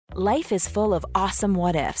Life is full of awesome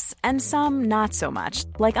what-ifs, and some not so much,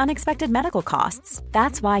 like unexpected medical costs.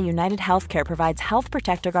 That's why United Healthcare provides Health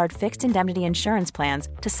Protector Guard fixed indemnity insurance plans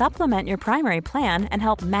to supplement your primary plan and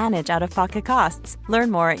help manage out-of-pocket costs.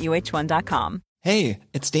 Learn more at uh1.com. Hey,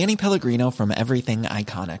 it's Danny Pellegrino from Everything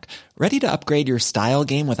Iconic. Ready to upgrade your style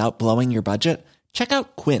game without blowing your budget? Check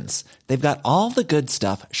out Quince. They've got all the good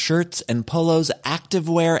stuff, shirts and polos,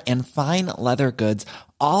 activewear, and fine leather goods,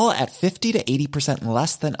 all at 50 to 80%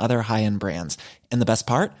 less than other high-end brands. And the best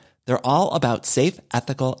part? They're all about safe,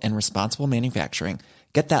 ethical, and responsible manufacturing.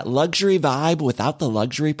 Get that luxury vibe without the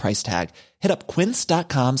luxury price tag. Hit up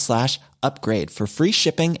quince.com/upgrade for free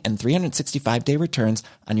shipping and 365-day returns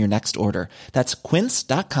on your next order. That's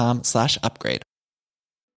quince.com/upgrade.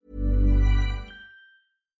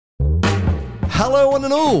 Hello one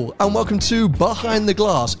and all, and welcome to Behind the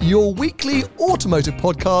Glass, your weekly automotive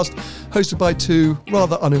podcast hosted by two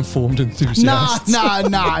rather uninformed enthusiasts. No.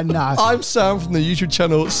 I'm Sam from the YouTube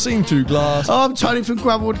channel Seen Through Glass. I'm Tony from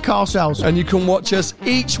Gravelwood Car Sales. And you can watch us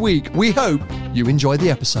each week. We hope you enjoy the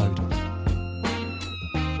episode.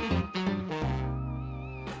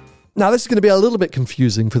 Now, this is going to be a little bit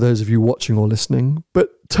confusing for those of you watching or listening, but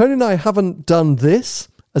Tony and I haven't done this,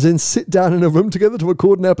 as in sit down in a room together to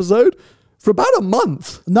record an episode, for about a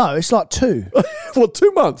month. No, it's like 2. Well,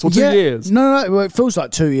 2 months or 2 years? No, well, it feels like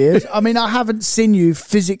 2 years. I mean, I haven't seen you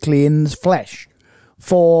physically in the flesh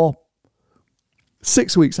for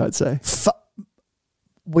 6 weeks, I'd say.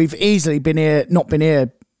 We've easily not been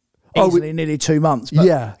here nearly 2 months. But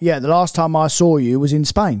yeah, the last time I saw you was in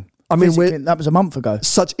Spain. I mean, that was a month ago.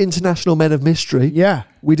 Such international men of mystery. Yeah.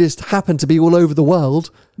 We just happen to be all over the world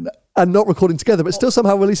and not recording together, but still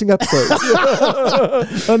somehow releasing episodes.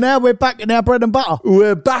 And now we're back in our bread and butter.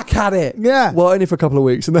 We're back at it. Yeah. Well, only for a couple of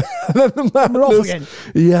weeks. And then we're off again.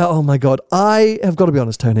 Yeah, oh my God. I have got to be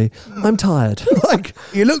honest, Tony. I'm tired.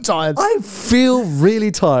 You look tired. I feel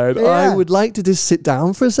really tired. Yeah. I would like to just sit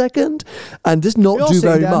down for a second and just not do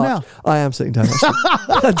very much. Now. I am sitting down, actually.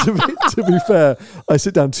 to be fair, I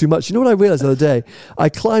sit down too much. You know what I realised the other day? I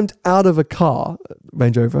climbed out of a car,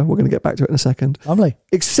 Range Rover. We're going to get back to it in a second. Lovely.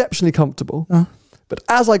 Exceptionally comfortable. But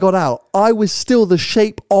as I got out, I was still the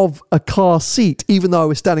shape of a car seat, even though I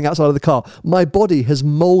was standing outside of the car. My body has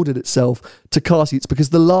moulded itself to car seats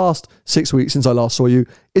because the last 6 weeks since I last saw you,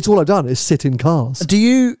 it's all I've done is sit in cars. Do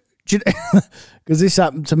you because this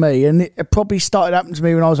happened to me, and it probably started happening to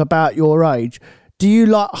me when I was about your age. Do you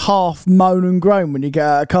like half moan and groan when you get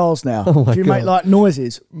out of cars now? Oh my Do you God. make like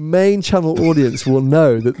noises? Main channel audience will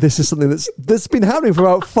know that this is something that's been happening for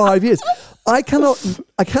about 5 years. I cannot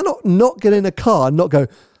not get in a car and not go,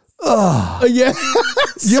 oh. Yeah.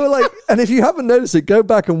 You're like, and if you haven't noticed it, go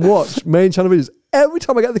back and watch main channel videos. Every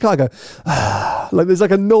time I get in the car, I go, like there's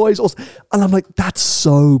like a noise, and I'm like, that's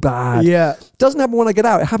so bad. Yeah. Doesn't happen when I get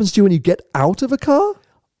out. It happens to you when you get out of a car.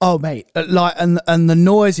 Oh, mate, like, and the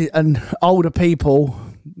noises, and older people,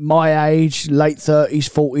 my age, late 30s,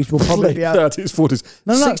 40s, will probably be able 30s, 40s,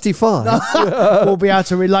 65. will be able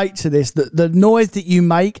to relate to this. The noise that you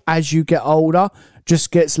make as you get older just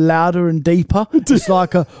gets louder and deeper. It's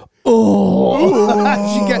like a,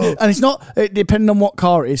 and it's not, depending on what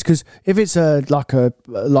car it is, because if it's like a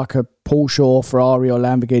Porsche or Ferrari or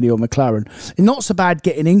Lamborghini or McLaren, it's not so bad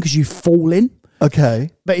getting in because you fall in. Okay.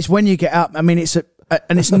 But it's when you get out, I mean,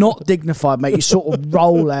 and it's not dignified, mate. You sort of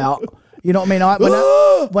roll out. You know what I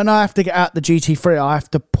mean? When I have to get out the GT3, I have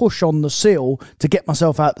to push on the seal to get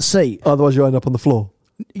myself out the seat. Otherwise, you end up on the floor.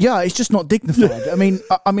 Yeah, it's just not dignified. I mean,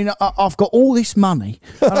 I've got all this money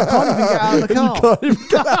and I can't even get out of the car. You can't even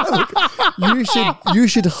get out of the car. You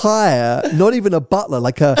should hire not even a butler,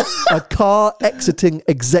 like a car exiting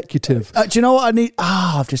executive. Do you know what I need?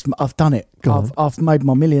 I've done it. I've made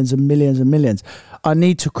my millions and millions and millions. I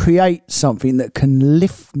need to create something that can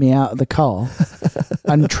lift me out of the car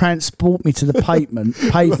and transport me to the pavement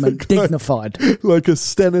dignified. Like a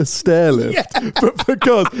Stenner stair lift. Yeah. But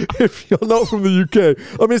because if you're not from the UK,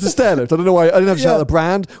 I mean, it's a stair lift. I don't know why. I didn't have to shout out the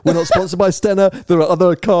brand. We're not sponsored by Stenner. There are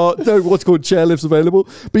other what's called chair lifts available.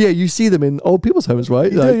 But yeah, you see them in old people's homes,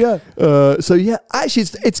 right? So yeah, actually,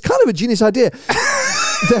 it's kind of a genius idea.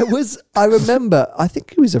 I remember, I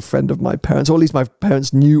think he was a friend of my parents, or at least my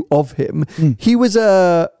parents knew of him. He was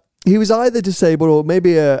either disabled or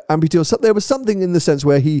maybe an amputee or something. There was something in the sense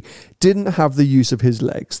where he didn't have the use of his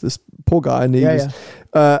legs. This poor guy, and he was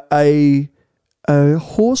a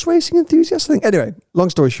horse racing enthusiast, I think. Anyway, long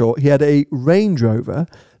story short, he had a Range Rover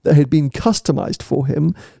that had been customized for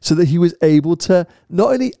him so that he was able to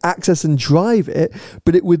not only access and drive it,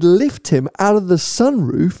 but it would lift him out of the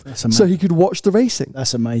sunroof so he could watch the racing.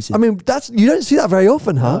 That's amazing. I mean, you don't see that very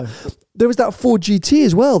often, huh? No. There was that Ford GT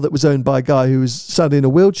as well that was owned by a guy who was sadly in a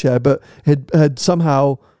wheelchair, but had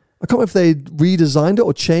somehow, I can't remember if they redesigned it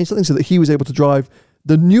or changed something so that he was able to drive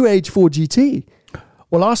the new age Ford GT.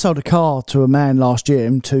 Well, I sold a car to a man last year,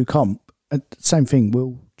 M2 Comp, same thing,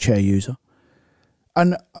 wheelchair user.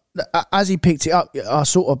 And as he picked it up, I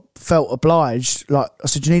sort of felt obliged. Like, I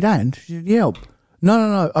said, "Do you need a hand? Do you need help?"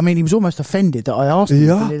 No. I mean, he was almost offended that I asked him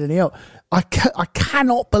if he needed any help. I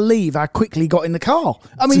cannot believe how quickly he got in the car.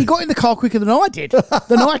 I mean, he got in the car quicker than I did,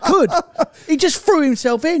 than I could. He just threw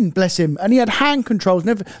himself in, bless him. And he had hand controls.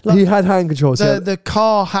 He had hand controls. The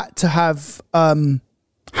car had to have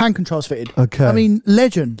hand controls fitted. Okay. I mean,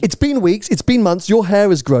 legend. It's been weeks. It's been months. Your hair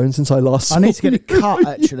has grown since I last saw I need to get it cut,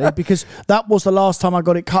 actually, because that was the last time I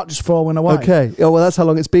got it cut just before I went away. Okay. Oh, well, that's how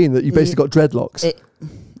long it's been that you basically got dreadlocks.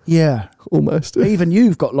 Yeah. Almost. Even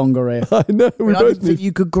you've got longer hair. I know. I didn't think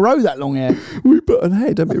you could grow that long hair.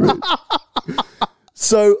 Hey, don't be rude.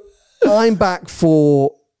 So I'm back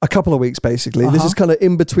for a couple of weeks, basically. This is kind of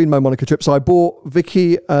in between my Monaco trip. So I brought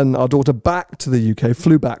Vicky and our daughter back to the UK,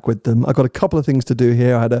 flew back with them. I got a couple of things to do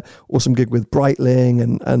here. I had an awesome gig with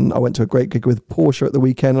Breitling and I went to a great gig with Porsche at the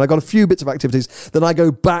weekend. And I got a few bits of activities. Then I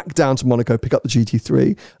go back down to Monaco, pick up the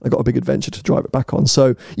GT3. I got a big adventure to drive it back on.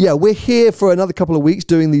 So yeah, we're here for another couple of weeks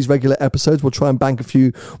doing these regular episodes. We'll try and bank a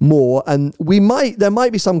few more. And there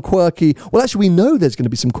might be some quirky, well, actually we know there's going to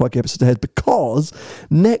be some quirky episodes ahead because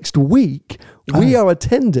next week, we are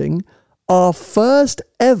attending our first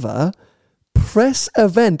ever press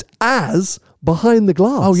event as Behind the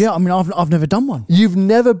Glass. Oh yeah, I mean I've never done one. You've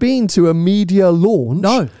never been to a media launch?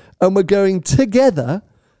 No. And we're going together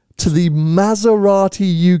to the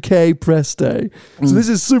Maserati UK press day. So this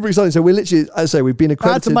is super exciting. So we're literally, as I say, we've been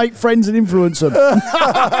accredited. I had to make friends and influence them.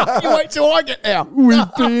 You wait till I get there. We've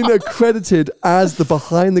been accredited as the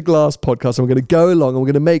Behind the Glass podcast, and we're going to go along and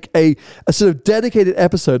we're going to make a sort of dedicated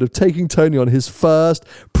episode of taking Tony on his first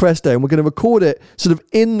press day, and we're going to record it sort of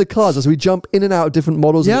in the cars as we jump in and out of different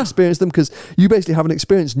models and experience them, because you basically haven't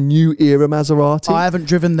experienced new era Maserati. I haven't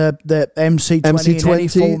driven the MC20 in any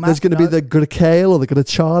format. There's going to be the Grecale or the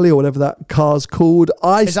Grecale or whatever that car's called.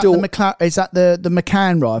 Is that the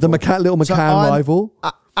McCann rival? The little McCann rival.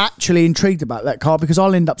 Actually intrigued about that car because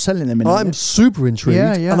I'll end up selling them in a minute. I'm super intrigued.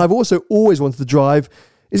 Yeah. And I've also always wanted to drive,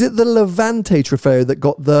 is it the Levante Trofeo that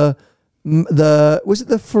got was it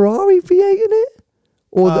the Ferrari V8 in it?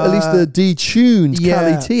 Or at least the detuned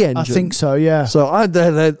Cali T engine. I think so, yeah. So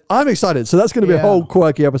I'm excited. So that's going to be a whole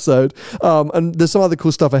quirky episode. And there's some other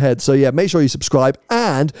cool stuff ahead. So yeah, make sure you subscribe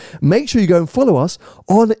and make sure you go and follow us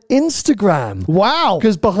on Instagram. Wow.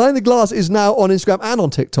 Because Behind the Glass is now on Instagram and on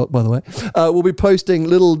TikTok, by the way. We'll be posting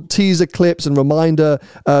little teaser clips and reminder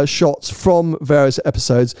shots from various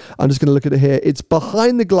episodes. I'm just going to look at it here. It's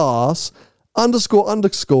Behind the Glass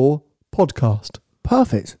 __ podcast.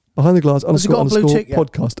 Perfect. Behind the Glass __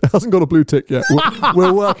 podcast. It hasn't got a blue tick yet.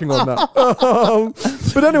 We're working on that.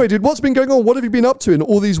 But anyway, dude, what's been going on? What have you been up to in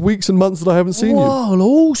all these weeks and months that I haven't seen you? Well,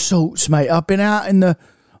 all sorts, mate. I've been out in the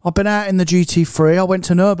GT3. I went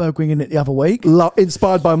to Nürburgring in it the other week.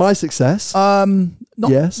 Inspired by my success. Not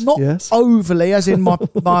overly, as in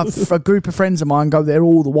a group of friends of mine go there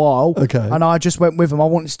all the while. Okay. And I just went with them. I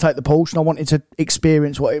wanted to take the Porsche and I wanted to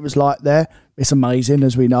experience what it was like there. It's amazing,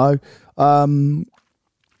 as we know.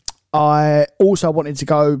 I also wanted to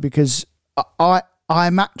go because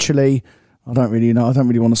I'm actually, I don't really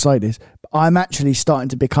want to say this, but I'm actually starting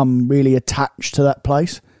to become really attached to that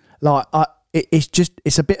place. Like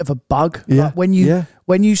it's a bit of a bug. Yeah. Like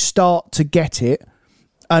when you start to get it,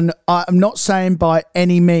 and I'm not saying by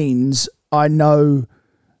any means I know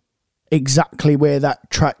exactly where that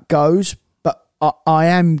track goes, but I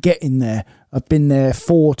am getting there. I've been there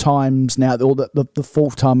 4 times now, or the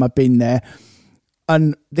fourth time I've been there.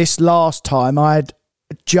 And this last time I had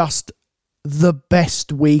just the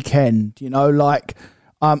best weekend, like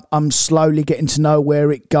I'm slowly getting to know where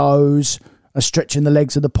it goes. I'm stretching the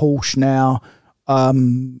legs of the Porsche now,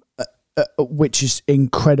 which is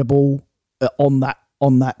incredible on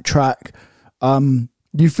that track.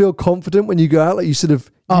 You feel confident when you go out? Like you sort of,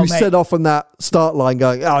 set off on that start line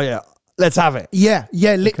going, oh yeah, let's have it. Yeah.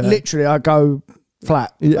 Literally I go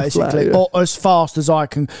flat, basically, or as fast as I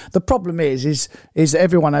can. The problem is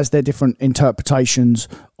everyone has their different interpretations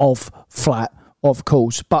of flat, of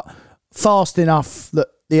course, but fast enough that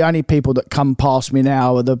the only people that come past me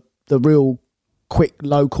now are the real quick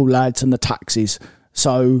local lads and the taxis.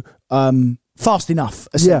 So fast enough,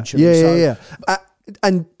 essentially. Yeah.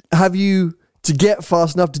 And have you to get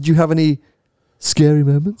fast enough? Did you have any scary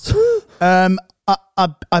moments?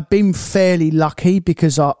 I've been fairly lucky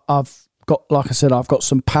because I've got, like I said, I've got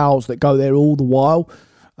some pals that go there all the while,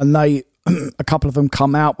 and they, a couple of them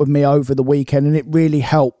come out with me over the weekend, and it really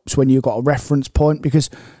helps when you've got a reference point because,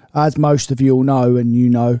 as most of you all know, and you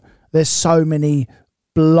know, there's so many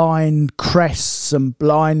blind crests and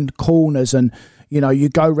blind corners, and you know, you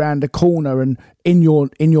go round a corner and in your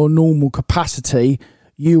normal capacity,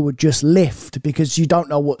 you would just lift because you don't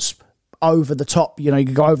know what's over the top. You know, you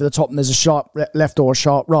can go over the top and there's a sharp left or a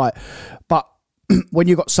sharp right. But when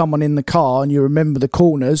you've got someone in the car and you remember the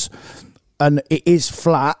corners and it is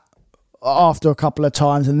flat after a couple of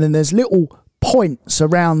times, and then there's little points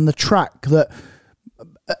around the track that,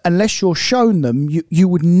 unless you're shown them, you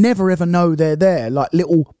would never ever know they're there, like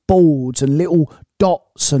little boards and little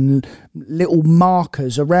dots and little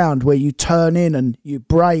markers around where you turn in and you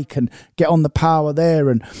brake and get on the power there.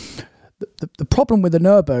 And the problem with the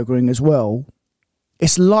Nürburgring as well,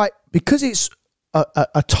 it's like, because it's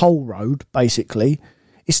a toll road, basically,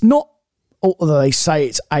 it's not, although they say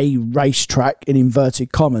it's a racetrack in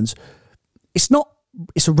inverted commas, it's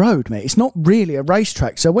a road, mate. It's not really a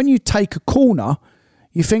racetrack. So when you take a corner,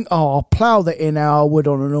 you think, oh, I'll plough that in how I would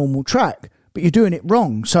on a normal track. But you're doing it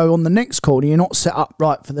wrong. So on the next corner, you're not set up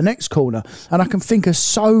right for the next corner. And I can think of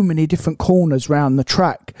so many different corners around the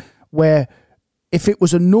track where if it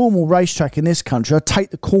was a normal racetrack in this country, I'd take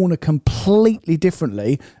the corner completely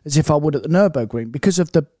differently as if I would at the Nürburgring because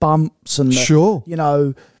of the bumps and the, you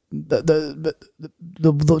know, the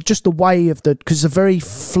just the way of the, because it's a very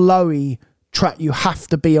flowy track. You have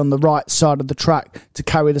to be on the right side of the track to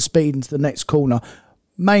carry the speed into the next corner.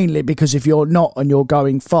 Mainly because if you're not and you're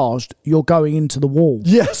going fast, you're going into the wall.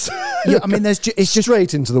 Yes. Yeah, I mean, it's just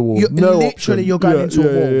straight into the wall. No literally, option. You're going into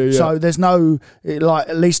a wall. Yeah. So there's no, like,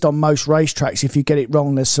 at least on most racetracks, if you get it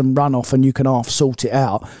wrong, there's some runoff and you can half sort it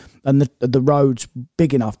out. And the road's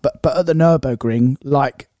big enough. But at the Nürburgring,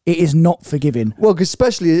 like, it is not forgiving. Well, because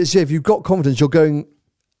especially if you've got confidence, you're going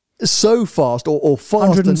so fast or fast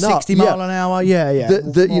 160 enough. mile an hour, yeah.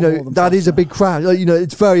 You know, that is a big crash. You know,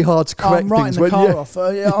 it's very hard to correct I'm writing things. the car off.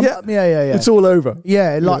 Yeah. It's all over.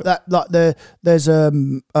 Yeah, like that. Like there's a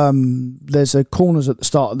corners at the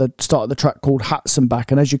start of the track called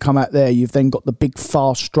Hatzenbach, and as you come out there, you've then got the big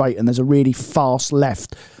fast straight, and there's a really fast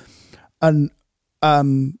left, and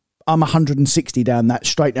I'm 160 down that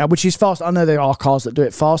straight now, which is fast. I know there are cars that do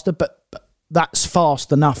it faster, but that's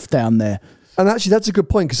fast enough down there. And actually, that's a good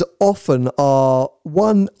point, because often I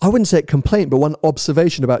wouldn't say a complaint, but one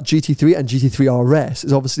observation about GT3 and GT3 RS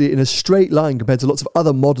is obviously in a straight line compared to lots of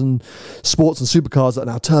other modern sports and supercars that are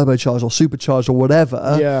now turbocharged or supercharged or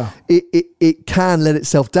whatever. Yeah. It can let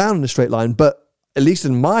itself down in a straight line, but at least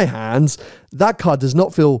in my hands, that car does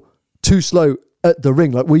not feel too slow at the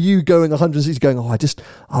ring. Like, were you going 160 going,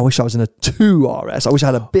 I wish I was in a 2 RS. I wish I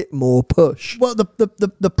had a bit more push. Well,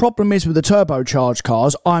 the problem is with the turbocharged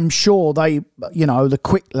cars, I'm sure they, you know, the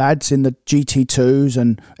quick lads in the GT2s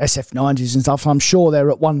and SF90s and stuff, I'm sure they're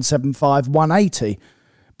at 175, 180.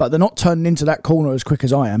 But they're not turning into that corner as quick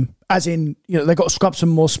as I am. As in, you know, they've got to scrub some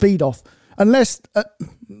more speed off. Unless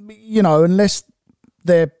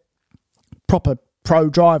they're proper pro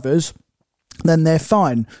drivers, then they're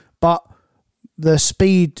fine. But the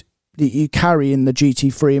speed that you carry in the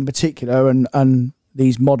GT3 in particular and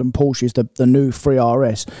these modern Porsches, the new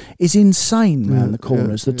 3RS, is insane around the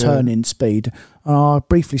corners, the turn-in speed. I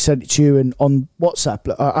briefly said it to you on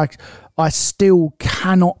WhatsApp. I still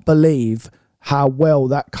cannot believe how well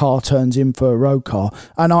that car turns in for a road car.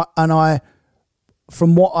 And I,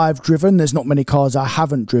 from what I've driven, there's not many cars I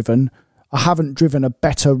haven't driven. I haven't driven a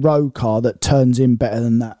better road car that turns in better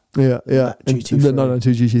than that. Yeah. GT3. The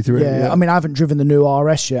 992 GT3. Yeah, I mean, I haven't driven the new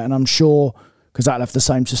RS yet, and I'm sure, because that'll have the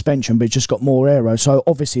same suspension, but it's just got more aero, so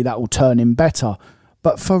obviously that will turn in better.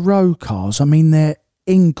 But for road cars, I mean, they're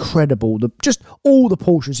incredible. Just all the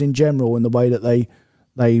Porsches in general and the way that they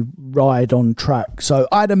ride on track. So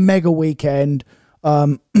I had a mega weekend.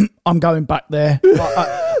 I'm going back there.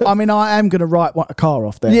 I mean, I am going to write a car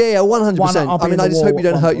off there. Yeah, 100%. I mean, I just hope you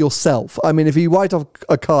don't hurt yourself. I mean, if you write off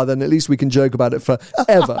a car, then at least we can joke about it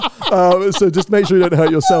forever. So just make sure you don't hurt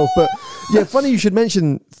yourself. But yeah, funny you should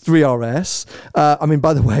mention 3RS. I mean,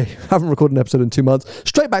 by the way, I haven't recorded an episode in 2 months.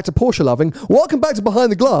 Straight back to Porsche loving. Welcome back to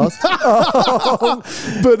Behind the Glass.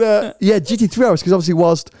 Yeah, GT3RS, because obviously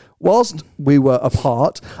whilst we were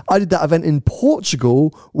apart, I did that event in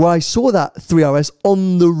Portugal where I saw that 3RS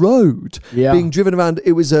on the road being driven around.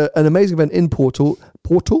 It was an amazing event in Porto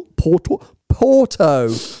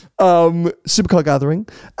Supercar Gathering,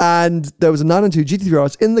 and there was a 992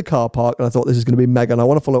 GT3RS in the car park, and I thought this is going to be mega, and I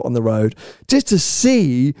want to follow it on the road just to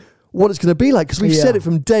see what it's going to be like, because we've said it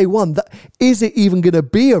from day one, that is it even going to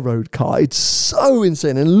be a road car? It's so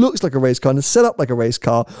insane and looks like a race car and is set up like a race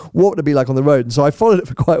car. What would it be like on the road? And so I followed it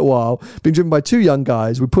for quite a while, being driven by two young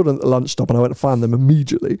guys. We put on at the lunch stop and I went to find them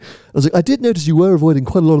immediately. I was like, I did notice you were avoiding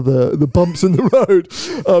quite a lot of the bumps in the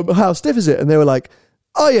road. How stiff is it? And they were like,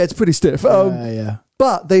 oh yeah, it's pretty stiff.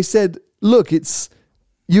 But they said, look,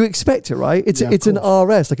 you expect it, right? It's an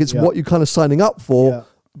RS, like it's what you're kind of signing up for,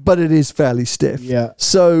 but it is fairly stiff. Yeah.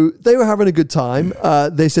 So they were having a good time.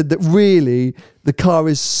 They said that really the car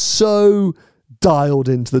is so dialed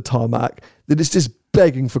into the tarmac that it's just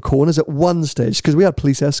begging for corners at one stage, because we had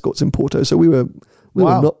police escorts in Porto, so we were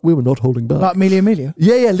not holding back. Like Emilia?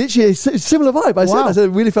 Yeah, literally a similar vibe. I said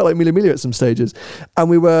it really felt like Emilia at some stages. And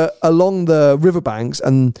we were along the riverbanks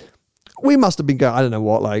and we must have been going, I don't know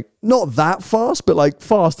what, like, not that fast, but like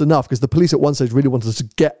fast enough, because the police at one stage really wanted us to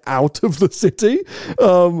get out of the city.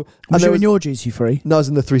 Was you in your GT3? No, I was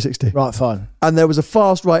in the 360. Right, fine. And there was a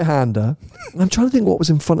fast right-hander. And I'm trying to think what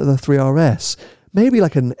was in front of the 3RS. Maybe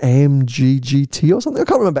like an AMG GT or something. I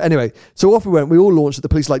can't remember. Anyway, so off we went. We all launched at the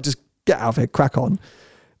police, like, just get out of here, crack on.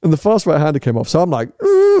 And the fast right-hander came off. So I'm like,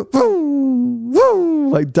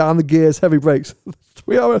 like down the gears, heavy brakes.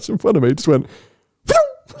 3RS in front of me just went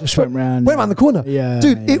round. Went around the corner.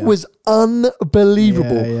 Dude, it was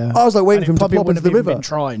unbelievable. I was like waiting for him to pop into the river.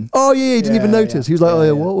 Trying. Oh yeah, he didn't even notice. He was like,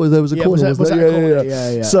 there was a corner. Was that a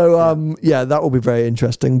corner? So that will be very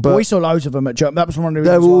interesting. But we saw loads of them at Germany. That was one of the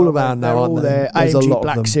they're all around now, aren't they? There. AMG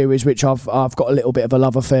Black Series, which I've got a little bit of a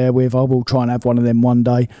love affair with. I will try and have one of them one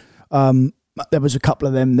day. There was a couple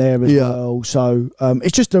of them there as well. So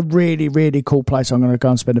it's just a really, really cool place. I'm going to go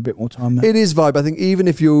and spend a bit more time there. It is vibe. I think even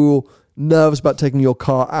if you're nervous about taking your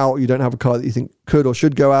car out, you don't have a car that you think could or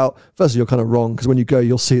should go out, firstly, you're kind of wrong, because when you go,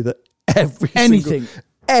 you'll see that anything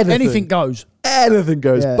goes.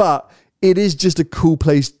 But it is just a cool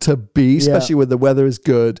place to be, especially when the weather is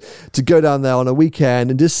good, to go down there on a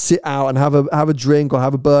weekend and just sit out and have a drink or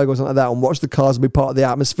have a burger or something like that and watch the cars and be part of the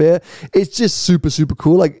atmosphere. It's just super, super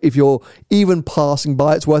cool. Like, if you're even passing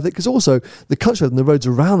by, it's worth it, because also the countryside and the roads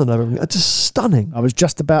around and everything are just stunning. I was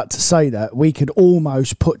just about to say that we could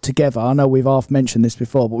almost put together, I know we've half mentioned this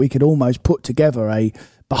before, but we could almost put together a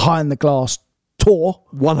behind the glass tour.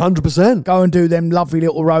 100%. Go and do them lovely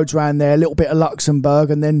little roads around there, a little bit of Luxembourg,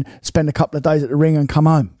 and then spend a couple of days at the ring and come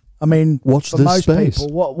home. I mean, watch for this most space.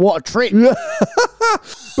 people, what a trip.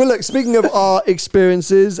 But look, speaking of our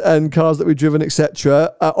experiences and cars that we've driven,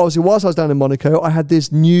 etc., obviously whilst I was down in Monaco, I had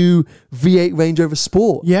this new V8 Range Rover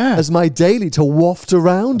Sport as my daily to waft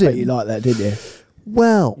around I in. bet you like that, did you?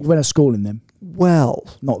 Well, you went to school in them. Well,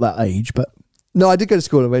 not that age, but no, I did go to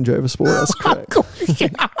school in Range Rover Sport. That's correct.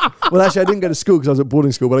 Well, actually, I didn't go to school because I was at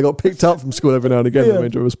boarding school, but I got picked up from school every now and again in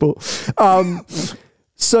Range Rover Sport.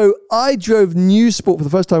 So I drove New Sport for the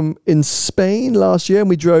first time in Spain last year, and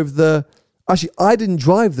we drove actually, I didn't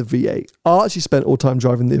drive the V8. I actually spent all time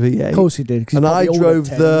driving the V8. Of course he did. And I drove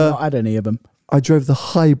not had any of them. I drove the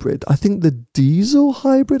hybrid. I think the diesel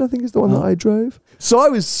hybrid, I think, is the one that I drove. So I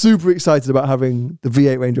was super excited about having the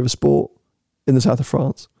V8 Range Rover Sport in the south of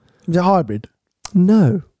France. Is it hybrid?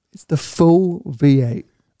 No, it's the full V8.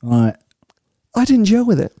 Right. I didn't gel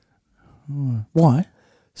with it. Why?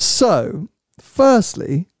 So,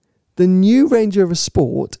 firstly, the new Range Rover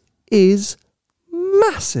Sport is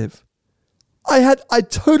massive. I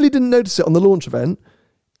totally didn't notice it on the launch event.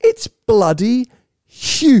 It's bloody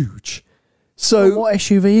huge. So, well, what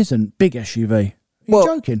SUV isn't? Big SUV. You're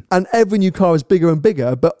joking. And every new car is bigger and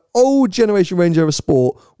bigger, but old generation Range Rover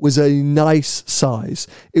Sport was a nice size.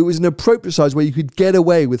 It was an appropriate size where you could get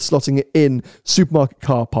away with slotting it in supermarket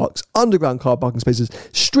car parks, underground car parking spaces,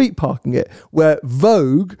 street parking it, where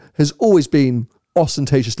Vogue has always been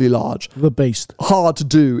ostentatiously large. The beast. Hard to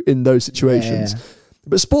do in those situations. Yeah.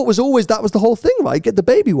 But Sport was always, that was the whole thing, right? Get the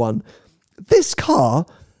baby one. This car,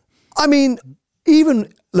 I mean,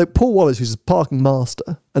 even like Paul Wallace, who's a parking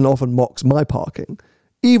master and often mocks my parking,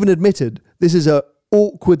 even admitted this is a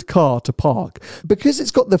awkward car to park because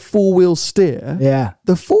it's got the four-wheel steer. Yeah.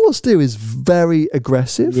 The four-wheel steer is very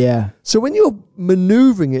aggressive. Yeah. So when you're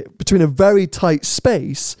maneuvering it between a very tight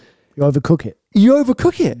space, you overcook it.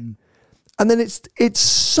 And then it's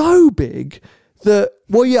so big that,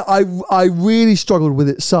 well, yeah, I really struggled with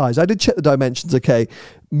its size. I did check the dimensions, okay.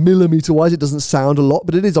 Millimeter-wise, it doesn't sound a lot,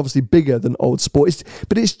 but it is obviously bigger than Old Sport.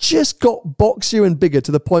 But it's just got boxier and bigger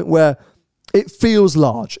to the point where it feels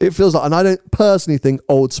large. It feels like, and I don't personally think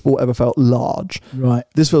Old Sport ever felt large. Right.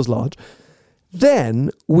 This feels large. Then,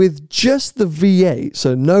 with just the V8,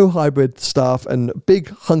 so no hybrid stuff and big,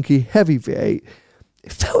 hunky, heavy V8,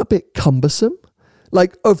 it felt a bit cumbersome.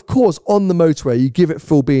 Like, of course, on the motorway, you give it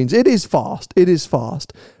full beans. It is fast,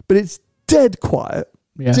 but it's dead quiet.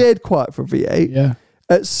 Yeah. Dead quiet for V8. Yeah.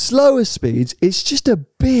 At slower speeds, it's just a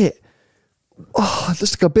bit,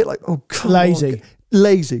 just like a bit like, come lazy. on.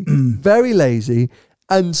 Lazy. Very lazy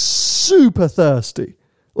and super thirsty.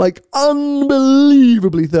 Like,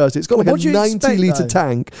 unbelievably thirsty. It's got like a 90-litre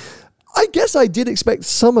tank. I guess I did expect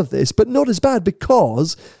some of this, but not as bad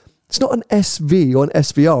because it's not an SV or an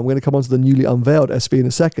SVR. I'm going to come on to the newly unveiled SV in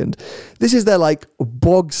a second. This is their like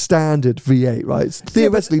bog standard V8, right? It's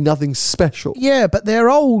theoretically nothing special. Yeah, but their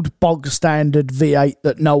old bog standard V8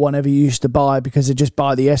 that no one ever used to buy because they just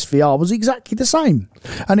buy the SVR was exactly the same.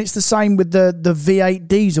 And it's the same with the V8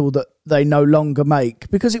 diesel that they no longer make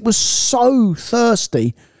because it was so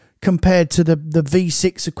thirsty compared to the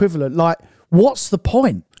V6 equivalent. Like, what's the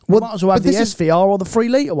point? You might as well have the SVR or the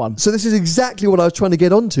 3-litre one. So this is exactly what I was trying to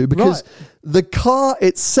get onto because the car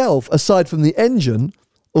itself, aside from the engine,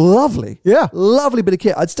 lovely. Yeah. Lovely bit of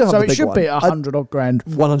kit. I'd still have the big one. So it should be 100 odd grand.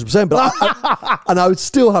 100%. But and I would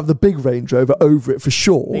still have the big Range Rover over it for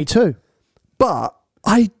sure. Me too. But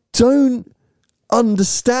I don't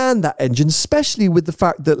understand that engine, especially with the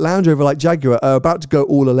fact that Land Rover like Jaguar are about to go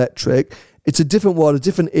all electric. It's a different world, a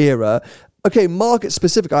different era. Okay, market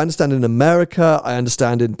specific, I understand in America, I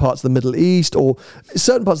understand in parts of the Middle East or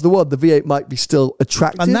certain parts of the world, the V8 might be still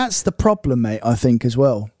attractive. And that's the problem, mate, I think, as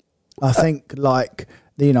well. I think, like,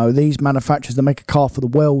 you know, these manufacturers, they make a car for the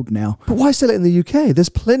world now. But why sell it in the UK? There's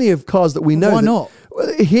plenty of cars that we know. Why not?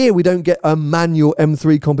 Here, we don't get a manual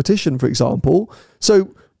M3 competition, for example.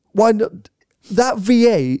 So why not? That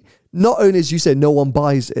V8, not only, as you said, no one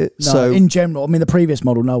buys it. No, so in general, I mean, the previous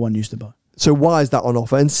model, no one used to buy. So why is that on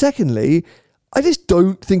offer? And secondly, I just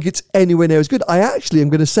don't think it's anywhere near as good. I actually am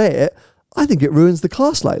going to say it. I think it ruins the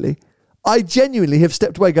car slightly. I genuinely have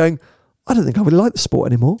stepped away going, I don't think I really like the Sport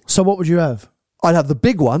anymore. So what would you have? I'd have the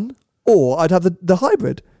big one or I'd have the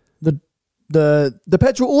hybrid. The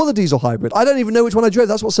petrol or the diesel hybrid. I don't even know which one I drove.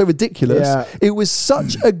 That's what's so ridiculous. Yeah. It was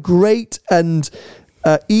such a great and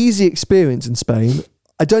easy experience in Spain.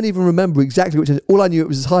 I don't even remember exactly which. All I knew it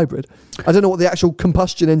was hybrid. I don't know what the actual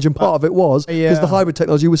combustion engine part of it was because the hybrid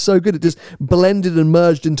technology was so good. It just blended and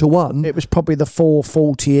merged into one. It was probably the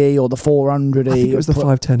 440E or the 400E. I think it was the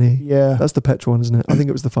 510E. Yeah. That's the petrol one, isn't it? I think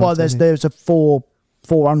it was the 510E. Well, there's a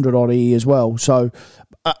 400 odd E as well. So,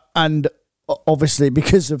 and obviously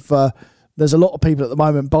because of... there's a lot of people at the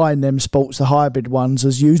moment buying them sports, the hybrid ones,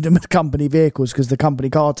 as using them as company vehicles because the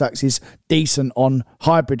company car tax is decent on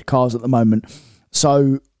hybrid cars at the moment.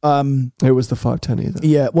 So it was the 510E then.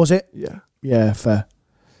 Yeah, was it? Yeah, fair.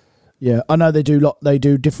 Yeah, I know they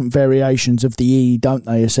do different variations of the E, don't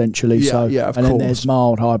they? Essentially, yeah, so yeah, of and course. Then there's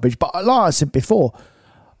mild hybrids. But like I said before,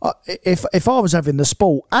 if I was having the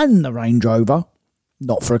Sport and the Range Rover,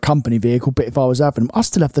 not for a company vehicle, but if I was having them, I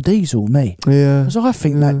still have the diesel, me. Yeah, because I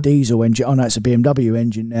think that diesel engine. I know it's a BMW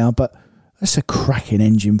engine now, but that's a cracking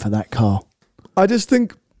engine for that car. I just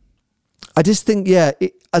think, yeah.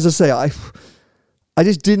 As I say, I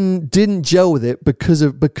just didn't gel with it because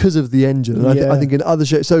of the engine. And I think in other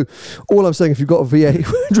shapes. So all I'm saying, if you've got a V8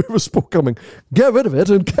 Range Rover Sport coming, get rid of it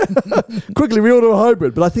and quickly reorder a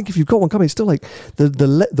hybrid. But I think if you've got one coming, it's still like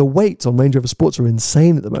the weights on Range Rover Sports are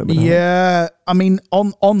insane at the moment. Yeah, I mean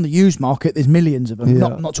on the used market, there's millions of them. Yeah.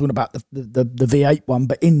 Not talking about the V8 one,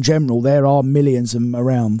 but in general, there are millions of them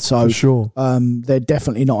around. So for sure, they're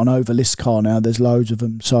definitely not an overlist car now. There's loads of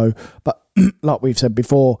them. So, but like we've said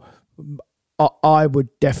before, I would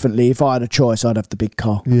definitely, if I had a choice, I'd have the big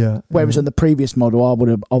car. Yeah. Whereas in the previous model, I would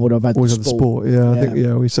have had always the had the Sport. Yeah, I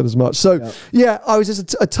think we said as much. So I was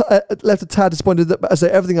just left a tad disappointed that, as I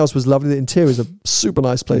say, everything else was lovely. The interior is a super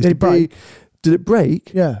nice place to be. Did it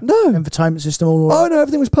break? Yeah. No. Entertainment system all right. Oh no,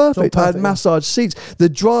 everything was perfect. I had massage seats. The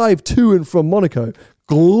drive to and from Monaco,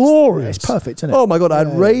 glorious. Yeah, it's perfect, isn't it? Oh my God, I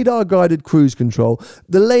had radar guided cruise control.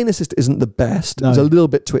 The lane assist isn't the best. No. It was a little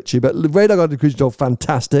bit twitchy, but radar guided cruise control,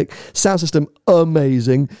 fantastic. Sound system,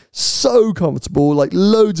 amazing. So comfortable, like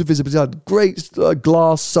loads of visibility. I had great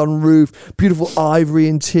glass sunroof, beautiful ivory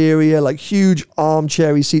interior, like huge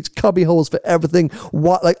armchairy seats, cubby holes for everything.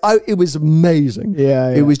 It was amazing. Yeah.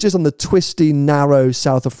 It was just on the twisty, narrow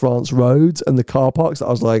south of France roads and the car parks that I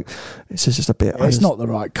was like, this is just a bit... It's not the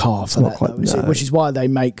right car for that, quite, though, is it? Which is why they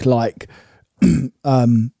make like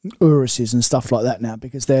Uruses and stuff like that now,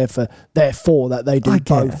 because they're for that. They do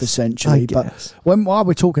both essentially. But while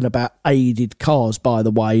we're talking about aided cars, by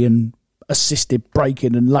the way, and assisted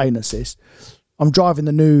braking and lane assist, I'm driving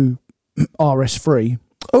the new RS3.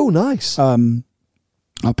 Oh, nice.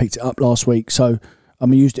 I picked it up last week, so I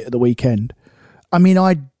used it at the weekend. I mean,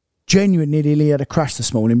 I genuinely nearly had a crash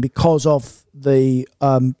this morning because of the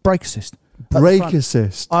brake assist. Brake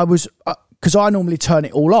assist. I was... because I normally turn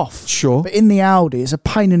it all off. Sure. But in the Audi, it's a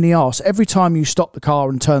pain in the arse. Every time you stop the car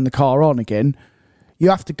and turn the car on again, you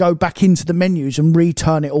have to go back into the menus and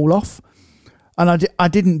return it all off. And I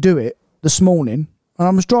didn't do it this morning. And I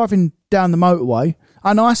was driving down the motorway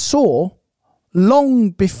and I saw, long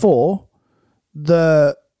before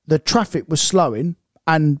the traffic was slowing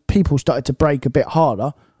and people started to brake a bit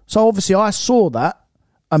harder. So obviously I saw that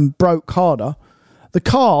and broke harder. The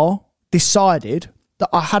car decided that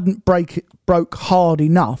I hadn't broke hard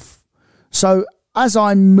enough. So as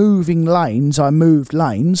I'm moving lanes, I moved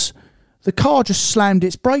lanes, the car just slammed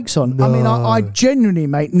its brakes on. No. I mean, I genuinely,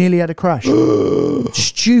 mate, nearly had a crash.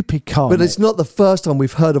 Stupid car. But mate. It's not the first time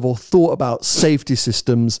we've heard of or thought about safety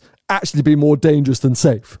systems actually being more dangerous than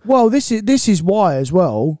safe. Well, this is why as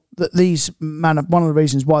well, that one of the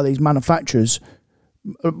reasons why these manufacturers,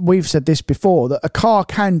 we've said this before, that a car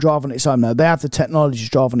can drive on its own now. They have the technology to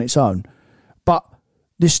drive on its own. But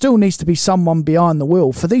there still needs to be someone behind the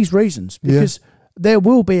wheel for these reasons, because there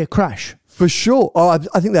will be a crash. For sure. Oh, I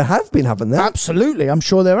think there have been, haven't there? Absolutely. I'm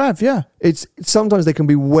sure there have, yeah. It's sometimes they can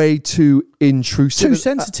be way too intrusive. Too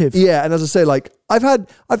sensitive. Yeah, and as I say, like, I've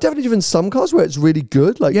definitely driven some cars where it's really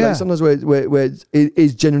good. Like sometimes where it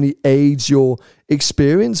is generally aids your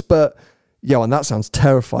experience, but... Yeah, and that sounds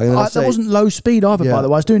terrifying. That wasn't low speed either, by the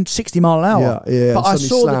way. I was doing 60 mile an hour. Yeah. But I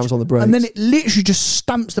saw slams on the brakes. And then it literally just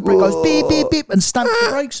stamps the brake, goes beep, beep, beep, and stamps the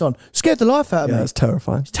brakes on. Scared the life out of me. Yeah, it's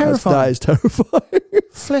terrifying. It's terrifying. That is terrifying.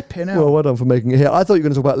 Flipping out. Well done for making it here. I thought you were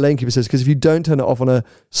going to talk about lane keep assist, because if you don't turn it off on a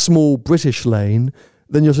small British lane,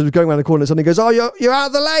 then you're sort of going around the corner and suddenly goes, oh, you're out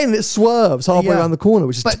of the lane, and it swerves halfway around the corner,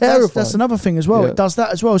 which is terrifying. That's another thing as well. Yeah. It does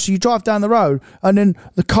that as well. So you drive down the road and then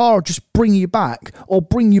the car will just bring you back or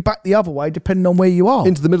bring you back the other way depending on where you are.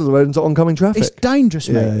 Into the middle of the road into oncoming traffic. It's dangerous,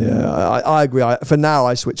 mate. Yeah. I agree. For now,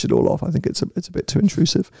 I switch it all off. I think it's a bit too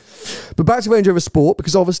intrusive. But back to Range Rover Sport,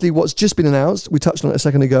 because obviously what's just been announced, we touched on it a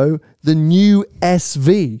second ago, the new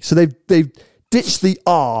SV. So they've ditched the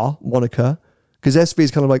R moniker, because SV is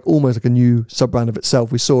kind of like almost like a new sub-brand of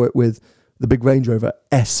itself. We saw it with the big Range Rover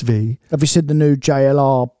SV. Have you seen the new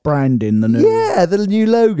JLR branding? Yeah, the new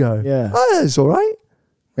logo. Yeah. Oh, it's all right.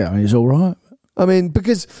 Yeah, I mean, it's all right. I mean,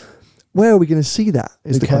 because where are we going to see that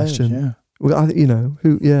is the question. Yeah. Well,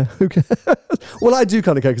 who cares? Well, I do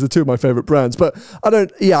kind of care because they're two of my favourite brands, but I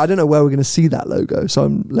don't know where we're going to see that logo, so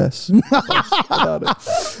I'm less about it.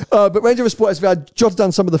 But Range Rover Sport SV, I jotted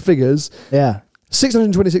down some of the figures. Yeah.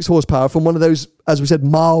 626 horsepower from one of those, as we said,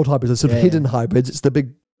 mild hybrids, those sort of hidden hybrids. It's the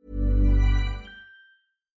big...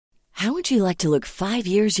 How would you like to look 5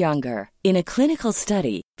 years younger? In a clinical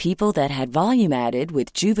study, people that had volume added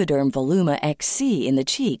with Juvederm Voluma XC in the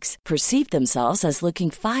cheeks perceived themselves as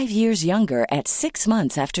looking 5 years younger at 6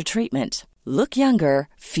 months after treatment. Look younger,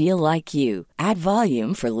 feel like you. Add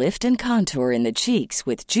volume for lift and contour in the cheeks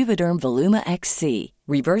with Juvederm Voluma XC.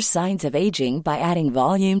 Reverse signs of aging by adding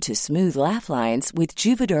volume to smooth laugh lines with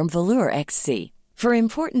Juvederm Volure XC. For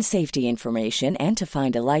important safety information and to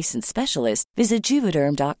find a licensed specialist, visit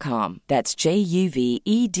Juvederm.com. That's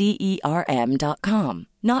JUVEDERM.com.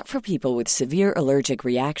 Not for people with severe allergic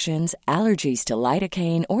reactions, allergies to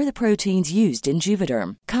lidocaine, or the proteins used in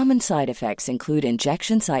Juvederm. Common side effects include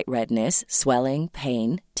injection site redness, swelling,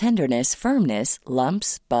 pain, tenderness, firmness,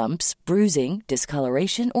 lumps, bumps, bruising,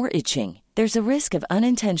 discoloration, or itching. There's a risk of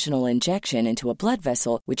unintentional injection into a blood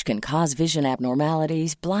vessel, which can cause vision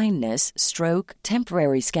abnormalities, blindness, stroke,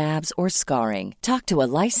 temporary scabs, or scarring. Talk to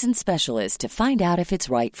a licensed specialist to find out if it's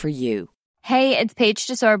right for you. Hey, it's Paige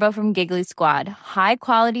DeSorbo from Giggly Squad. High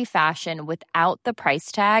quality fashion without the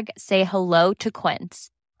price tag. Say hello to Quince.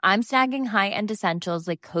 I'm snagging high-end essentials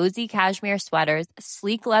like cozy cashmere sweaters,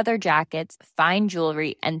 sleek leather jackets, fine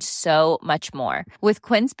jewelry, and so much more. With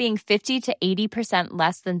Quince being 50 to 80%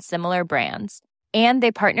 less than similar brands. And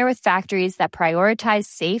they partner with factories that prioritize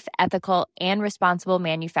safe, ethical, and responsible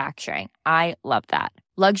manufacturing. I love that.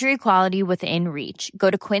 Luxury quality within reach. Go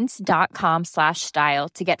to quince.com/style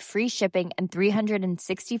to get free shipping and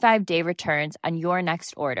 365-day returns on your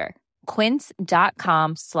next order.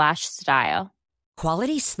 Quince.com/style.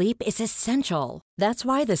 Quality sleep is essential. That's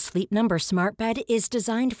why the Sleep Number Smart Bed is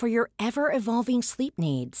designed for your ever-evolving sleep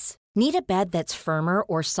needs. Need a bed that's firmer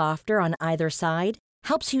or softer on either side?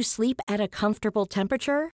 Helps you sleep at a comfortable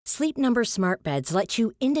temperature? Sleep Number Smart Beds let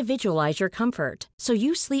you individualize your comfort, so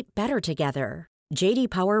you sleep better together. J.D.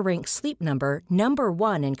 Power ranks Sleep Number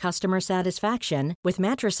 #1 in customer satisfaction with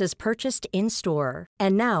mattresses purchased in-store.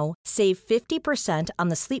 And now, save 50% on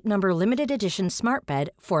the Sleep Number Limited Edition Smart Bed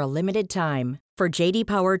for a limited time. For J.D.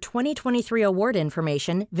 Power 2023 award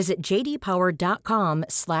information, visit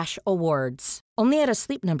jdpower.com/awards. Only at a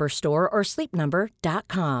Sleep Number store or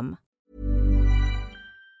sleepnumber.com.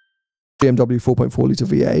 BMW 4.4 litre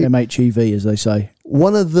V8. MHEV, as they say.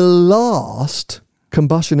 One of the last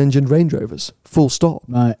combustion engine Range Rovers, full stop.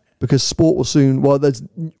 Right. Because Sport will soon, well, there's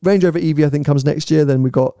Range Rover EV, I think, comes next year. Then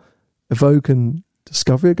we've got Evoque and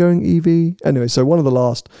Discovery going EV. Anyway, so one of the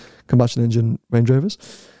last combustion engine Range Rovers.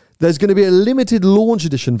 There's going to be a limited launch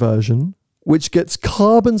edition version, which gets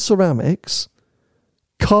carbon ceramics,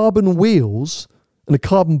 carbon wheels, and a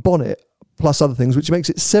carbon bonnet, plus other things, which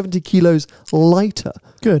makes it 70 kilos lighter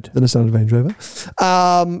than a standard Range Rover.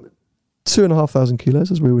 2,500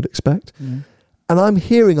 kilos, as we would expect. Mm. And I'm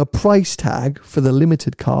hearing a price tag for the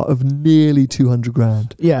limited car of nearly 200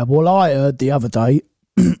 grand. Yeah, well, I heard the other day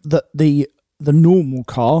that the normal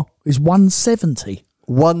car is 170.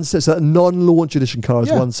 So that non-launch edition car is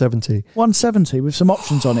 170. 170 with some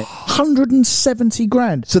options on it. 170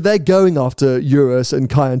 grand. So they're going after Urus and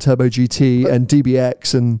Cayenne Turbo GT and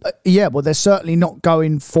DBX and... yeah, well, they're certainly not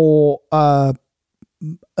going for... I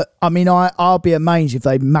mean, I'll be amazed if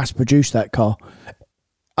they mass produce that car.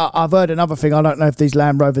 I've heard another thing. I don't know if these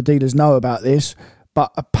Land Rover dealers know about this,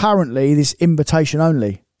 but apparently this invitation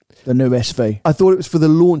only, the new SV. I thought it was for the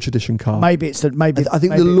launch edition car. Maybe it's the maybe. I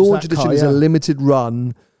think the launch edition is a limited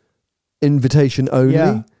run, invitation only.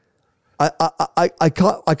 Yeah. I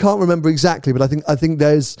can't remember exactly, but I think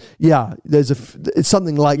there's it's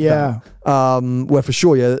something like that. Where for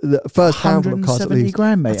sure, the first handful of cars at 170 least.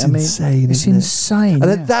 grand, mate. That's insane. It's insane. And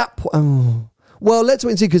at that point, well, let's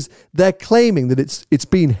wait and see, because they're claiming that it's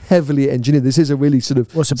been heavily engineered. This is a really sort of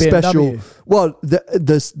special. Well,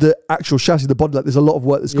 the actual chassis, the body, there's a lot of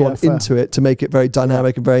work that's gone into it to make it very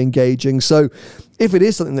dynamic and very engaging. So, if it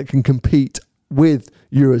is something that can compete with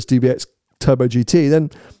Urus DBX Turbo GT, then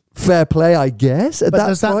fair play, I guess.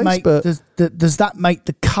 Does that make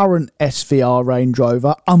the current SVR Range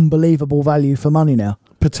Rover unbelievable value for money now?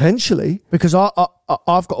 Potentially, because I've got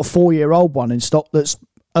a 4-year-old one in stock that's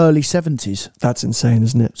early 70s. That's insane,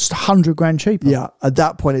 isn't it? It's 100 grand cheaper. Yeah, at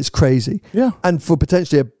that point it's crazy. Yeah, and for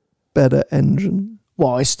potentially a better engine.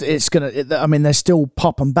 Well, it's gonna. I mean, they're still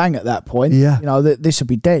pop and bang at that point. Yeah, you know, this will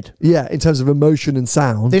be dead. Yeah, in terms of emotion and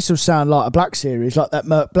sound, this will sound like a Black Series, like that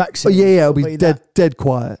Merc Black Series. Oh yeah, it'll be dead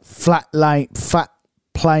quiet. Flat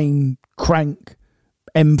plain crank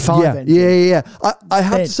M5 engine. Yeah. I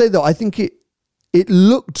have to say though, I think it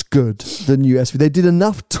looked good, the new SV. They did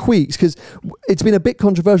enough tweaks, because it's been a bit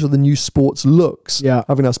controversial, the new sports looks. Yeah.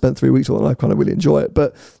 Having now spent 3 weeks on it, I kind of really enjoy it.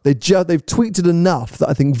 But they've tweaked it enough that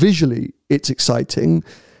I think visually it's exciting.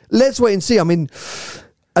 Let's wait and see. I mean,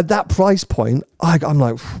 at that price point, I'm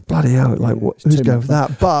like, bloody hell, like, who's going for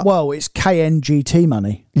that? But well, it's KNGT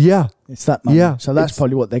money. Yeah. It's that money. Yeah. So that's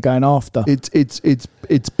probably what they're going after.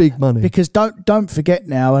 It's big money. Because don't forget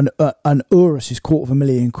now, an Urus is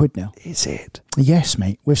 £250,000 now. Is it? Yes,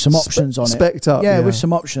 mate. With some options on it. Spec'd up. Yeah, with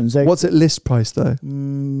some options. What's it list price though?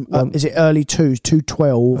 Is it early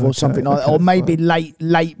 212 or something like that? Or maybe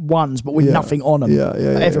late ones, but with nothing on them.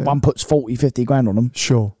 Everyone puts 40, 50 grand on them.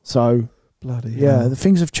 Sure. So bloody hell. the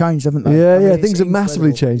things have changed, haven't they? Yeah, things have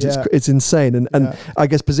massively changed. Yeah. It's insane, and I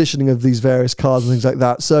guess positioning of these various cars and things like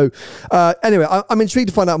that. So anyway, I'm intrigued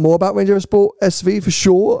to find out more about Range Rover Sport SV for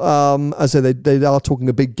sure. As I say, they are talking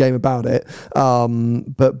a big game about it.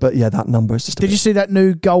 But yeah, that number is just. Did you see that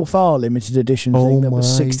new Golf R limited edition thing that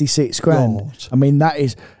was 66 grand? God. I mean, that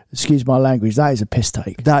is. Excuse my language. That is a piss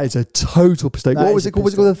take. That is a total piss take. What was it called?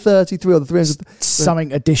 Was it called the 33 or the 300?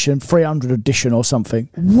 Something edition, 300 edition or something.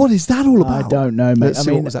 What is that all about? I don't know, mate. Let's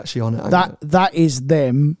see what was actually on it. That is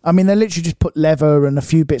them. I mean, they literally just put leather and a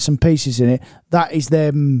few bits and pieces in it. That is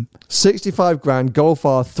them. 65 grand Golf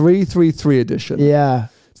R 333 edition. Yeah.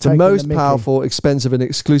 It's the most powerful, expensive and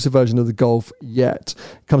exclusive version of the Golf yet.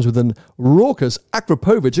 Comes with an raucous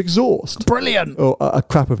Akrapovic exhaust. Brilliant. Or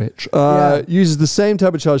Akrapovic. Uses the same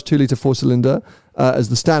turbocharged 2-litre 4-cylinder as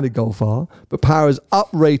the standard Golf R, but power is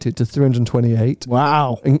uprated to 328.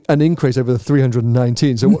 Wow. An increase over the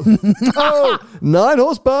 319. So 9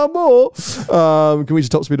 horsepower more. Can reach a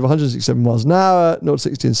top speed of 167 miles an hour. 0 to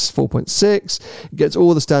 60 in 4.6. It gets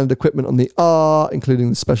all the standard equipment on the R, including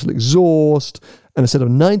the special exhaust and a set of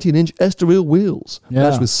 19-inch Estoril wheels,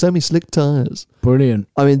 matched with semi-slick tyres. Brilliant.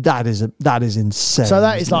 I mean, that is insane. So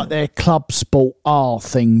that is like their Club Sport R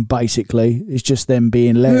thing, basically. It's just them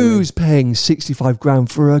being leery. Who's paying 65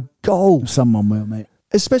 grand for a Golf? Someone will, mate.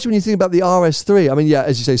 Especially when you think about the RS3. I mean, yeah,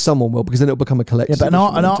 as you say, someone will, because then it'll become a collector's edition.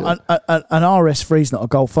 Yeah, but an RS3 is not a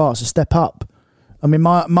Golf R, it's a step up. I mean,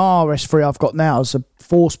 my RS3 I've got now is a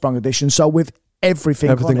 4-sprung edition, so with everything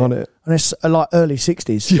on it. And it's like early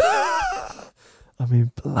 60s. I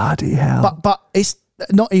mean, bloody hell. But it's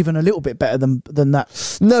not even a little bit better than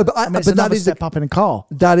that. No, but it's another step up in a car.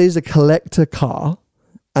 That is a collector car.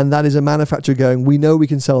 And that is a manufacturer going, we know we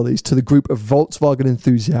can sell these to the group of Volkswagen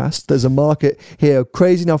enthusiasts. There's a market here of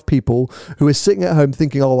crazy enough people who are sitting at home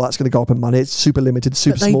thinking, oh, well, that's going to go up in money. It's super limited,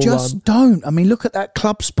 super small. They just don't. I mean, look at that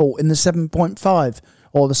Club Sport in the 7.5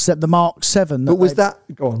 or the Mark 7. But was that...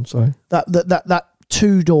 Go on, sorry. That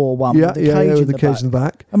two-door one with the cage with the cage in the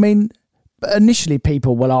back. I mean, initially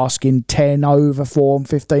people were asking 10 over, 4 and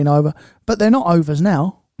 15 over, but they're not overs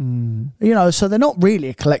now. So they're not really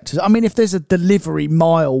a collector's. I mean, if there's a delivery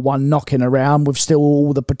mile one knocking around with still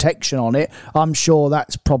all the protection on it, I'm sure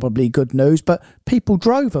that's probably good news, but people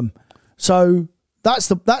drove them. So that's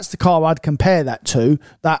the car I'd compare that to,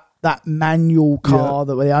 that manual car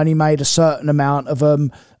that they only made a certain amount of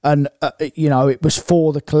them, and it was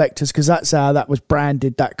for the collectors because that's how that was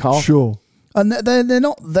branded, that car. Sure. And they're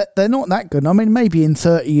not that good. I mean, maybe in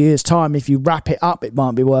 30 years' time, if you wrap it up, it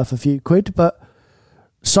might be worth a few quid, but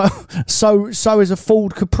so is a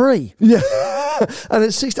Ford Capri. Yeah. And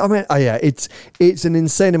it's 60. I mean, it's an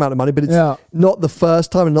insane amount of money, but it's not the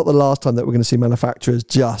first time and not the last time that we're going to see manufacturers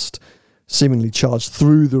just seemingly charge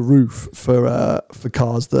through the roof for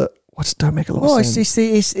cars that just don't make a lot of sense.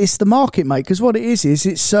 It's the market, mate. Because what it is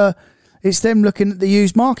it's them looking at the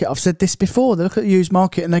used market. I've said this before. They look at the used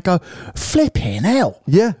market and they go, flipping hell.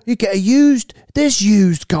 Yeah. You get there's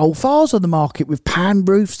used Golf R's on the market with pan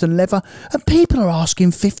roofs and leather, and people are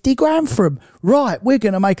asking 50 grand for them. Right, we're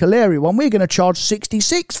going to make a Larry one. We're going to charge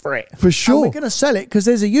 66 for it. For sure. And we're going to sell it because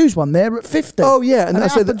there's a used one there at 50. Oh, yeah. And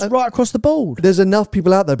that happens right across the board. There's enough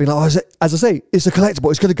people out there being like, as I say, it's a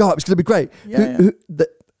collectible. It's going to go up. It's going to be great. Yeah.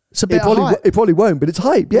 It's a bit it probably won't, but it's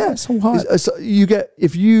hype. Yeah. It's all hype.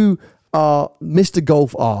 If you are Mr.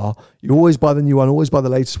 Golf R, you always buy the new one, always buy the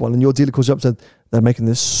latest one, and your dealer calls you up and says, they're making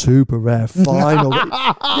this super rare final.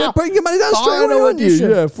 Yeah, bring your money down straight away on you.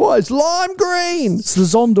 Yeah, it's lime green. It's the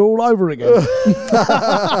Zonda all over again.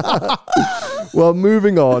 Well,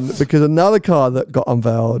 moving on, because another car that got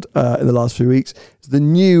unveiled in the last few weeks is the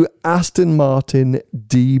new Aston Martin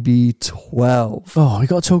DB12. Oh, we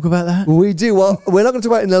got to talk about that? We do. Well, we're not going to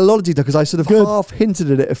talk about it in a lot of detail because I sort of half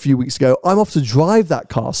hinted at it a few weeks ago. I'm off to drive that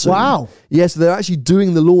car soon. Wow. Yes, they're actually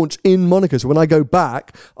doing the launch in Monaco. So when I go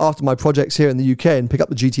back after my projects here in the UK and pick up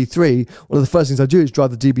the GT3, one of the first things I do is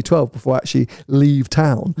drive the DB12 before I actually leave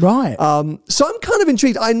town. Right. So I'm kind of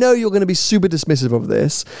intrigued. I know you're going to be super dismissive of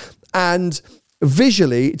this, and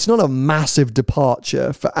visually, it's not a massive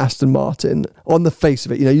departure for Aston Martin on the face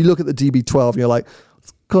of it. You look at the DB12 and you're like,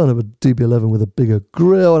 it's kind of a DB11 with a bigger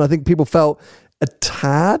grille. And I think people felt a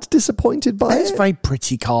tad disappointed by it. It's a very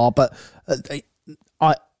pretty car, but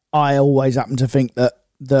I always happen to think that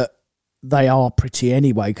they are pretty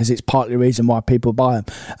anyway, because it's partly the reason why people buy them.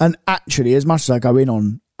 And actually, as much as I go in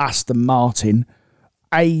on Aston Martin,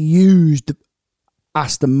 a used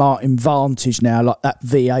Aston Martin Vantage now, like that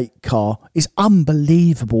V8 car, is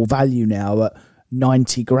unbelievable value now at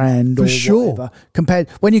 90 grand or whatever.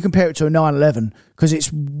 When you compare it to a 911, because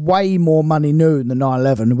it's way more money new than the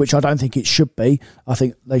 911, which I don't think it should be. I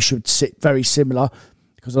think they should sit very similar,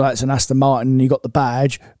 because that's an Aston Martin and you got the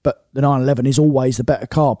badge, but the 911 is always the better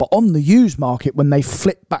car. But on the used market, when they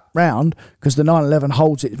flip back round, because the 911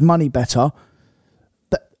 holds its money better,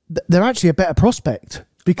 they're actually a better prospect,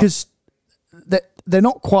 because they're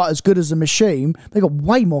not quite as good as a machine. They've got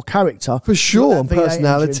way more character. For sure, and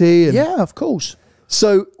personality. Yeah, of course.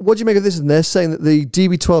 So what do you make of this? And they're saying that the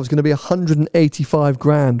DB12 is going to be 185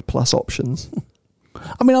 grand plus options.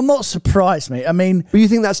 I mean, I'm not surprised, mate. I mean... But you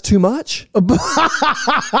think that's too much? No,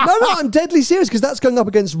 I'm deadly serious, because that's going up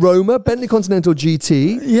against Roma, Bentley Continental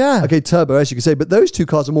GT. Yeah. Okay, Turbo S, you could say, but those two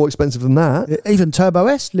cars are more expensive than that. Even Turbo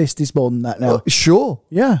S list is more than that now. Sure.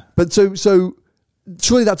 Yeah. But so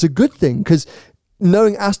surely that's a good thing, because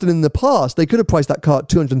knowing Aston in the past, they could have priced that car at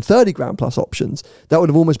 230 grand plus options. That would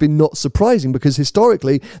have almost been not surprising, because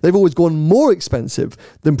historically they've always gone more expensive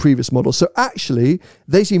than previous models. So actually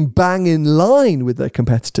they seem bang in line with their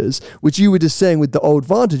competitors, which you were just saying with the old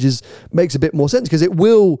Vantages makes a bit more sense, because it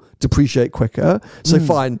will depreciate quicker. So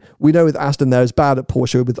fine, we know with Aston they're as bad at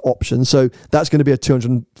Porsche with options, so that's going to be a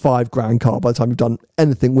 205 grand car by the time you've done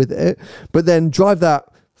anything with it. But then drive that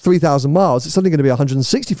 3,000 miles, it's suddenly going to be a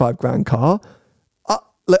 165 grand car.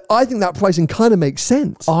 I think that pricing kind of makes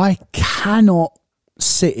sense. I cannot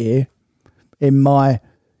sit here in my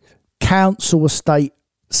council estate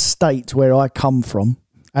state where I come from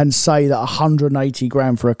and say that 180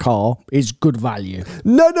 grand for a car is good value.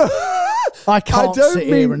 No. I can't I don't sit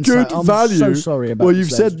here mean and good say, I'm value. so sorry about Well,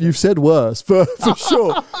 this, you've said worse for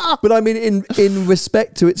sure. But I mean, in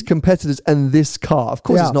respect to its competitors and this car, of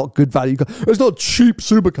course, it's not good value. It's not a cheap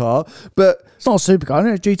supercar, but it's not a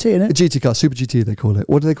supercar, it's a GT, isn't it? A GT car, Super GT, they call it.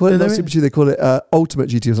 What do they call it? Not Super GT, they call it Ultimate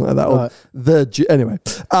GT or something like that. Right. Or anyway.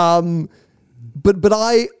 But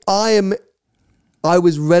I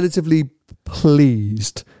was relatively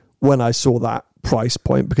pleased when I saw that price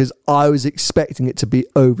point because I was expecting it to be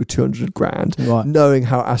over 200 grand, right, knowing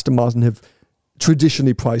how Aston Martin have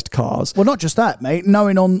traditionally priced cars. Well, not just that, mate.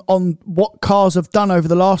 Knowing on what cars have done over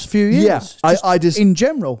the last few years. Yeah, I just in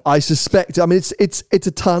general. I suspect. I mean, it's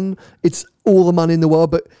a ton. It's all the money in the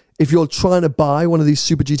world. But if you're trying to buy one of these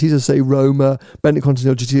Super GTs, let's say Roma, Bentley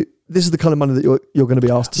Continental GT, this is the kind of money that you're going to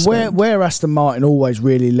be asked to spend. Where Aston Martin always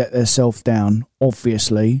really let themselves down,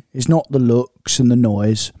 obviously, is not the looks and the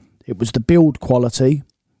noise. It was the build quality,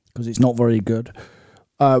 because it's not very good.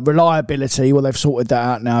 Reliability, well, they've sorted that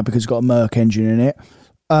out now because it's got a Merc engine in it.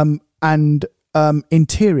 And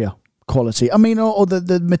interior quality. I mean, or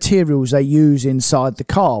the materials they use inside the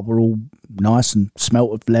car were all nice and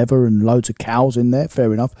smelt of leather and loads of cows in there,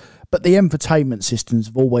 fair enough. But the infotainment systems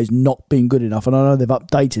have always not been good enough, and I know they've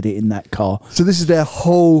updated it in that car. So this is their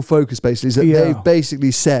whole focus, basically, is that they've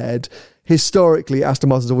basically said, historically, Aston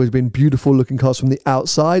Martin's always been beautiful looking cars from the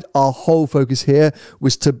outside. Our whole focus here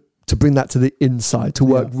was to bring that to the inside, to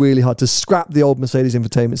work really hard, to scrap the old Mercedes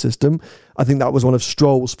infotainment system. I think that was one of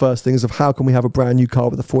Stroll's first things of how can we have a brand new car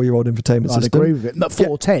with a 4-year-old infotainment system. I'd agree with it. Not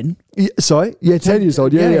 410. Yeah, sorry? Yeah, 10 years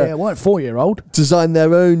old. Yeah. It weren't 4-year-old. Design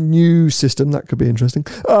their own new system. That could be interesting.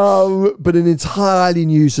 But an entirely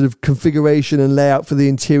new sort of configuration and layout for the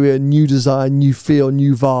interior, new design, new feel,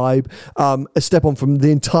 new vibe, a step on from the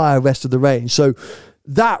entire rest of the range. So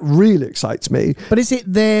that really excites me. But is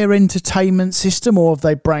it their entertainment system, or have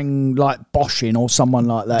they bring like Bosch in or someone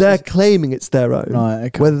like that? They're claiming it's their own. Right,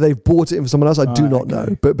 okay. Whether they've bought it from someone else, I do not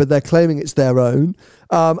know. But they're claiming it's their own.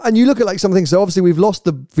 And you look at like some things. So obviously we've lost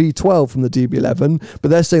the V12 from the DB11, but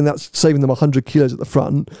they're saying that's saving them 100 kilos at the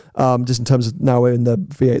front, just in terms of now we're in the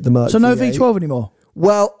V8, the Merc. So no V8. V12 anymore?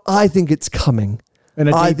 Well, I think it's coming. In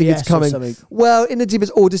a DBS I think it's coming. Or something. Well, in a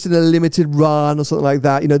DBS or just in a limited run or something like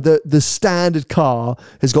that. You know, the standard car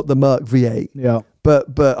has got the Merc V8. Yeah. But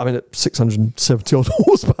I mean, at 670 odd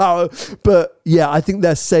horsepower. But yeah, I think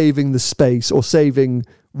they're saving the space or saving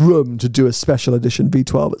room to do a special edition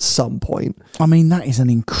V12 at some point. I mean, that is an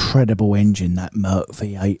incredible engine, that Merc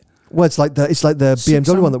V8. Well, it's like the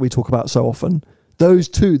BMW one that we talk about so often. Those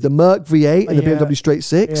two, the Merc V8 and the BMW Straight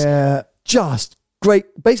 6, just great,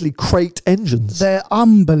 basically crate engines. They're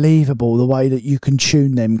unbelievable the way that you can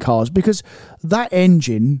tune them cars, because that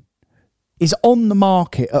engine is on the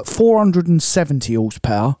market at 470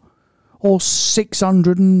 horsepower or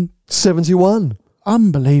 671.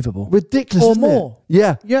 Unbelievable. Ridiculous, or isn't more. It?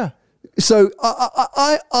 Yeah. Yeah. So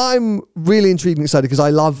I'm really intrigued and excited because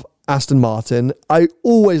I love Aston Martin. I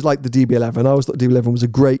always liked the DB11. I always thought DB11 was a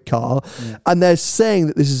great car. Yeah. And they're saying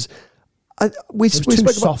that this is... It was too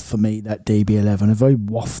soft for me, that DB11. Very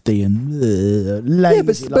wafty and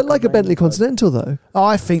lazy. Yeah, but like a Bentley Continental, though.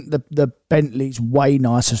 I think the Bentley's way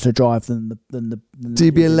nicer to drive than the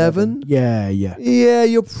DB11. Yeah. Yeah,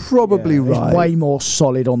 you're probably right. It's way more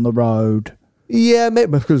solid on the road. Yeah,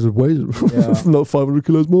 maybe because it weighs not 500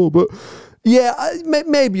 kilos more. But yeah,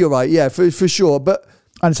 maybe you're right. Yeah, for sure. But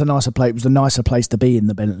and it's a nicer place. It was a nicer place to be in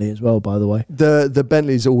the Bentley as well, by the way. The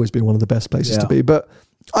Bentley's always been one of the best places to be. But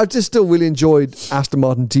I've just still really enjoyed Aston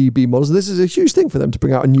Martin DB models. This is a huge thing for them to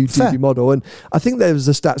bring out a new DB model. And I think there was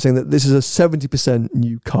a stat saying that this is a 70%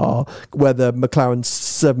 new car, where the McLaren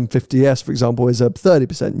 750S, for example, is a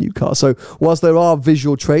 30% new car. So whilst there are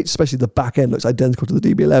visual traits, especially the back end looks identical to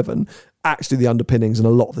the DB11, actually the underpinnings and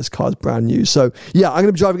a lot of this car is brand new. So yeah, I'm going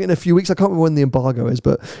to be driving it in a few weeks. I can't remember when the embargo is,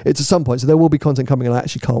 but it's at some point. So there will be content coming and I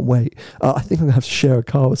actually can't wait. I think I'm going to have to share a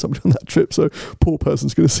car with somebody on that trip. So poor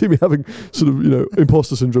person's going to see me having sort of,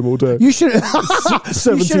 imposter syndrome all day. You should have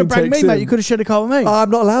brought me, mate. You could have shared a car with me.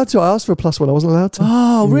 I'm not allowed to. I asked for a +1. I wasn't allowed to.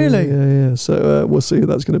 Oh, really? Yeah. So we'll see who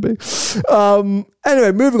that's going to be.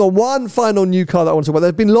 Anyway, moving on. One final new car that I want to talk about.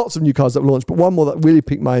 There's been lots of new cars that have launched, but one more that really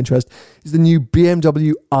piqued my interest is the new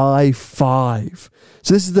BMW i5.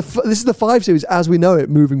 So this is the 5 Series as we know it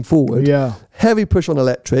moving forward. Yeah. Heavy push on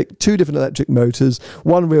electric, 2 different electric motors,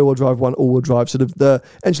 one rear-wheel drive, one all-wheel drive. Sort of the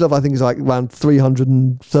engine level I think is like around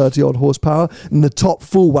 330 odd horsepower, and the top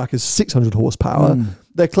full whack is 600 horsepower.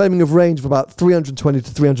 They're claiming a range of about 320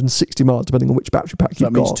 to 360 miles, depending on which battery pack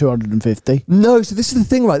you've got. That means 250. No, so this is the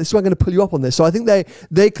thing, right? This is why I'm going to pull you up on this. So I think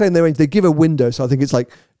they claim their range. They give a window, so I think it's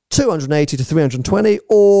like 280 to 320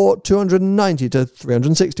 or 290 to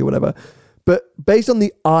 360, whatever. But based on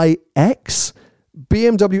the iX,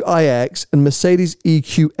 BMW iX and Mercedes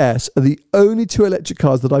EQS are the only two electric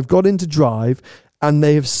cars that I've got into drive, and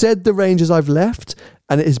they have said the ranges I've left,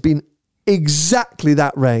 and it has been exactly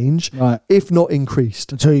that range, right, if not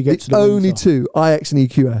increased. Until you get to the only winter. two, iX and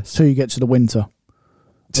EQS. Until you get to the winter.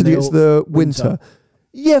 Till you get to the winter.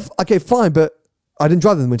 Yeah, okay, fine, but I didn't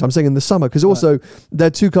drive them in the winter. I'm saying in the summer, because also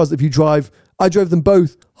they're two cars that if you drive, I drove them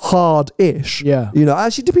both hard-ish. Yeah. You know,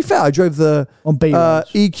 actually, to be fair, I drove the on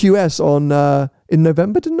EQS on in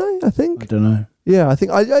November, didn't I think? I don't know. Yeah, I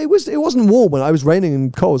think it wasn't warm when I was raining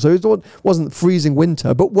and cold, so it wasn't freezing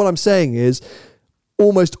winter. But what I'm saying is,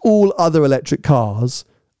 almost all other electric cars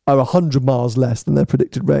are 100 miles less than their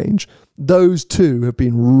predicted range. Those two have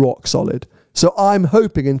been rock solid. So I'm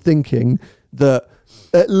hoping and thinking that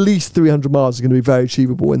at least 300 miles is going to be very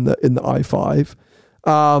achievable in the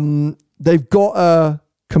i5. They've got a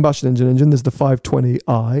combustion engine. There's the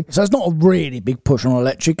 520i. So it's not a really big push on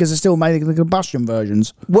electric because they're still making the combustion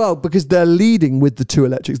versions. Well, because they're leading with the two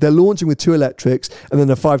electrics. They're launching with two electrics and then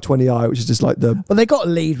a 520i, which is just like the... Well, they got to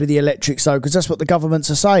lead with the electrics though, because that's what the governments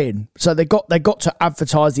are saying. So they got to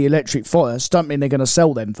advertise the electric first. Don't mean they're going to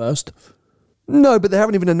sell them first. No, but they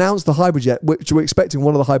haven't even announced the hybrid yet, which we're expecting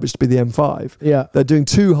one of the hybrids to be the M5. Yeah. They're doing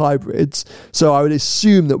two hybrids, so I would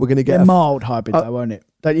assume that we're going to get... a mild hybrid though, won't it?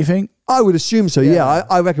 Don't you think? I would assume so, yeah.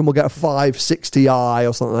 I reckon we'll get a 560i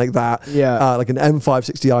or something like that. Yeah. Like an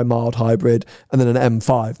M560i mild hybrid and then an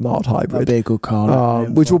M5 mild hybrid. That'd be a good car.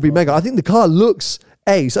 Which will be mega. I think the car looks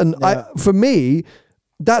ace. And for me,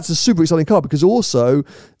 that's a super exciting car because also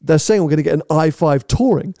they're saying we're going to get an i5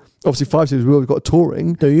 Touring. Obviously, 5 Series, we've got a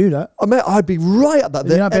Touring. Do you that? I mean, I'd be right at that.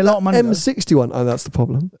 That'd be a lot of money. M61, oh, that's the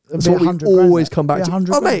problem. That's what we always come back to.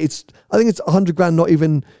 Oh, mate, I think it's 100 grand, not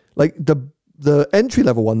even like the entry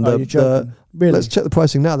level one. Really? Let's check the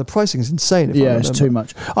pricing now. The pricing is insane. It's too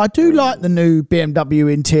much. I do like the new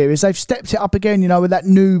BMW interiors. They've stepped it up again, with that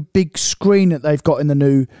new big screen that they've got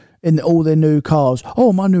in all their new cars.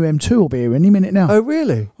 Oh, my new M2 will be here any minute now. Oh,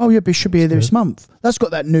 really? Oh, yeah, it should be here this month. That's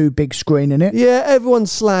got that new big screen in it. Yeah, everyone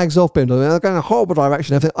slags off BMW. They're going in a horrible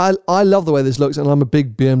direction. I love the way this looks, and I'm a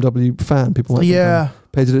big BMW fan. People might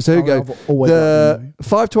pay to do it. So here we go. The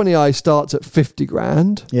 520i starts at 50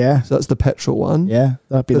 grand. Yeah. So that's the petrol one. Yeah,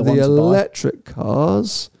 that'd be the one to buy. The electric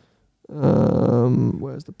cars,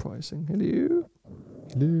 where's the pricing? Hello.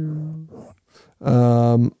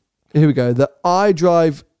 Here we go. The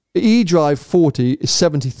eDrive 40 is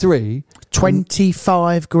 73.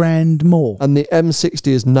 25 grand more. And the M60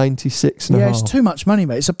 is 96 and a half. Yeah, it's too much money,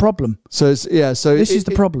 mate. It's a problem. So this is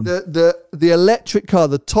the problem. The electric car,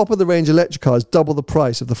 the top of the range electric car is double the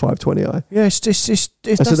price of the 520i. Yeah, that's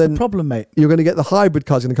the problem, mate. You're going to get the hybrid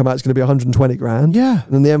car's going to come out. It's going to be 120 grand. Yeah.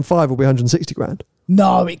 And then the M5 will be 160 grand.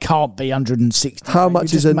 No, it can't be 160. How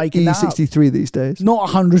much is an E63 these days? Not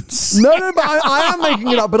 160. No, but I am making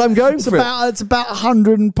it up, but I'm going for it. It's about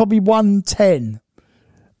 100 and probably 110.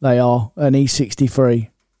 They are an E63.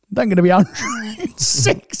 They're going to be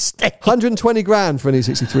 160. 120 grand for an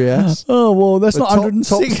E63S. Oh, well, that's not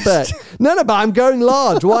 160. Top spec. No, but I'm going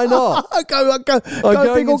large. Why not? go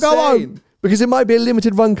big or go home. Because it might be a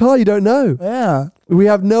limited run car. You don't know. Yeah. We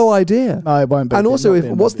have no idea. No, it won't be. And also,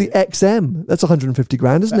 what's the XM? That's 150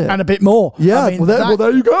 grand, isn't it? And a bit more. Yeah. I mean, well, there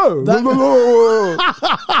you go.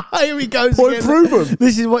 Here he goes. Point again. Proven.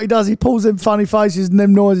 This is what he does. He pulls them funny faces and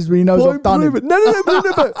them noises when he knows I've done it. No.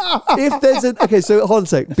 But if there's okay, so hold on a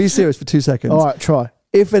sec. Be serious for 2 seconds. All right, try.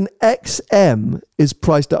 If an XM is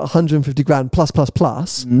priced at 150 grand plus,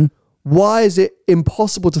 why is it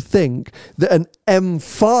impossible to think that an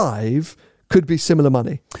M5 could be similar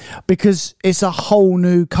money? Because it's a whole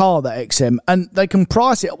new car, that XM, and they can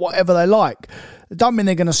price it at whatever they like. It doesn't mean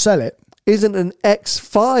they're going to sell it. Isn't an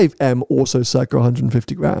X5M also circa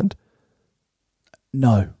 150 grand?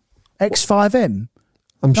 No. X5M?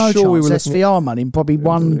 I'm no sure chance. we were SVR money, probably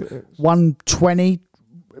 120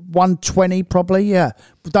 probably, yeah.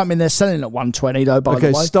 Don't mean they're selling at 120 though, by the way.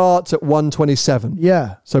 Okay, starts at 127.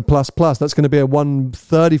 Yeah. So plus, that's going to be a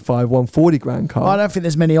 135, 140 grand car. I don't think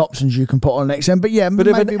there's many options you can put on an XM, but yeah, but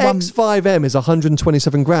if an X5M is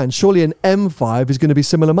 127 grand, surely an M5 is going to be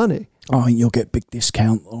similar money. I think you'll get big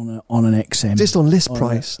discount on an XM. Just on list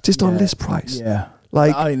price. On list price. Yeah.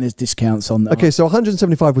 Like, I think there's discounts on that. Okay, so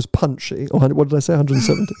 175 was punchy. Or what did I say?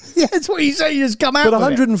 170? Yeah, that's what you say. You just come out. But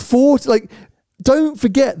 140, like, don't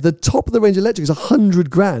forget the top of the range electric is 100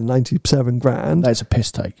 grand, 97 grand. That's a piss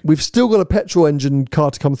take. We've still got a petrol engine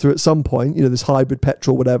car to come through at some point. This hybrid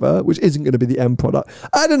petrol, whatever, which isn't going to be the M product.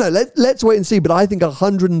 I don't know. Let's wait and see. But I think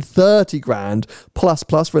 130 grand plus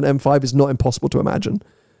for an M5 is not impossible to imagine.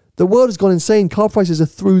 The world has gone insane. Car prices are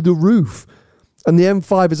through the roof. And the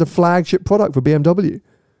M5 is a flagship product for BMW.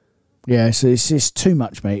 Yeah, so it's too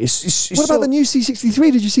much, mate. It's what about the new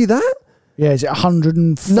C63? Did you see that? Yeah, is it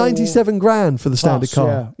 104? 97 grand for the standard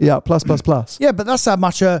car. Yeah, plus. Yeah, but that's how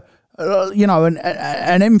much an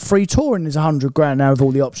M3 Touring is 100 grand now with all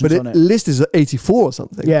the options on it. But list is at 84 or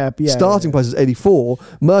something. Yeah. Starting price is 84.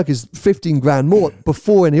 Merc is 15 grand more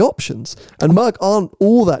before any options. And Merc aren't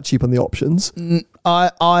all that cheap on the options.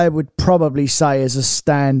 I would probably say as a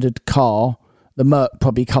standard car, the Merc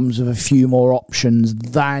probably comes with a few more options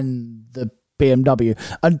than the BMW.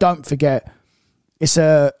 And don't forget,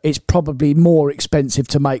 it's probably more expensive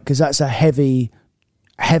to make because that's a heavily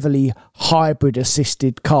hybrid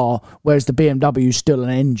assisted car, whereas the BMW is still an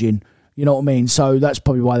engine. You know what I mean? So that's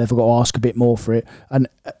probably why they've got to ask a bit more for it. And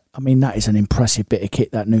I mean, that is an impressive bit of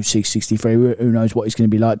kit, that new C63. Who knows what it's going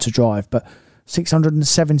to be like to drive? But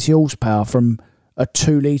 670 horsepower from a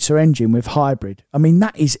 2-litre engine with hybrid. I mean,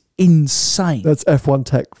 that is insane. That's F1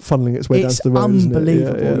 tech funneling its way down to the road.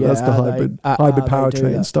 Unbelievable. Isn't it? Yeah, that's the hybrid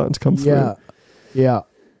powertrain starting to come through. Yeah.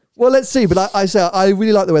 Well, let's see. But I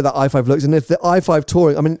really like the way that i5 looks. And if the i5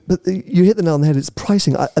 Touring, I mean, you hit the nail on the head. It's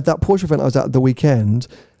pricing. At that Porsche event I was at the weekend,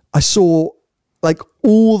 I saw like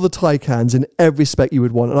all the Taycans in every spec you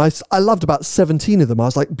would want. And I loved about 17 of them. I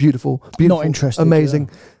was like, beautiful. Not interested. Amazing.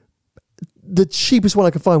 Yeah. The cheapest one I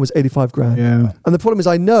could find was 85 grand. Yeah. And the problem is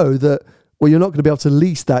I know that, well, you're not going to be able to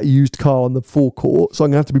lease that used car on the forecourt, so I'm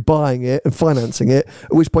going to have to be buying it and financing it,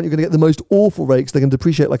 at which point you're going to get the most awful rates. They're going to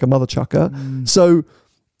depreciate like a mother chucker. So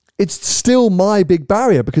it's still my big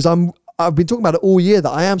barrier because I've been talking about it all year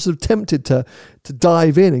that I am sort of tempted to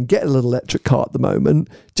dive in and get a little electric car at the moment,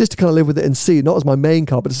 just to kind of live with it and see, not as my main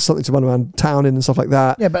car, but it's something to run around town in and stuff like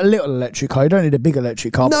that. Yeah, but a little electric car. You don't need a big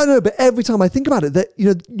electric car. No, but every time I think about it, that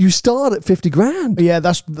you start at 50 grand. Yeah,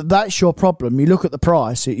 that's your problem. You look at the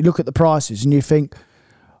price, you look at the prices and you think,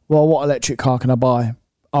 well, what electric car can I buy?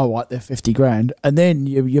 Oh, right, they're 50 grand. And then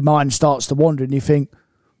your mind starts to wander and you think,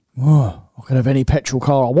 oh, I can have any petrol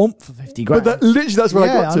car I want for 50 grand. But that's where I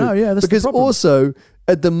got to. I know, yeah, that's because the problem. Also,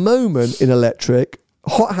 at the moment in electric,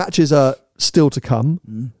 hot hatches are still to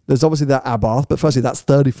come. There's obviously that Abarth, but firstly, that's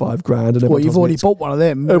 35 grand. And you've already bought one of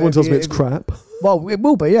them. Everyone tells me it's crap. Well, it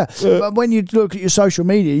will be, yeah. But when you look at your social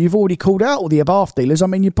media, you've already called out all the Abarth dealers. I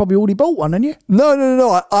mean, you probably already bought one, haven't you?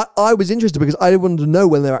 No. I was interested because I wanted to know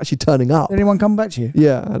when they're actually turning up. Did anyone come back to you?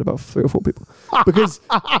 Yeah, I had about 3 or 4 people. Because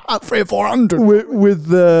 300 or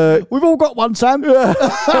 400. We've all got one, Sam.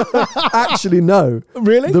 Actually, no.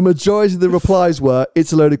 Really? The majority of the replies were,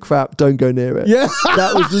 "It's a load of crap. Don't go near it." Yeah.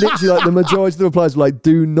 That was literally like the majority of the replies were like,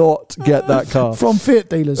 "Do not get that car." From Fiat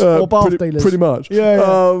dealers or Bath dealers. Pretty much.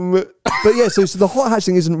 Yeah. But yeah, so the hot hatch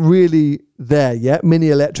thing isn't really there yet. Mini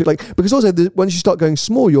electric, because also once you start going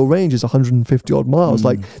small, your range is 150 odd miles.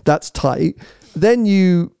 Like that's tight. Then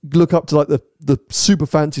you look up to like the super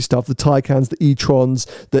fancy stuff, the Taycans, the e-trons,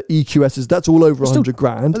 the EQSs. That's all over 100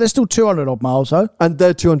 grand. But they're still 200 odd miles though. And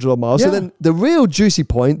they're 200 odd miles. Yeah. So then the real juicy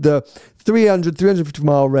point, the 350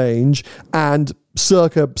 mile range and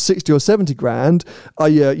circa 60 or 70 grand are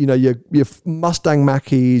your Mustang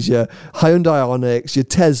Mach-E's, your Hyundai Ioniqs, your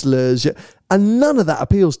Teslas, and none of that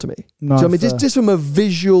appeals to me. No, Do you know what I mean? Just from a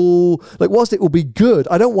visual, whilst it will be good,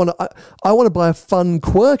 I don't want to. I want to buy a fun,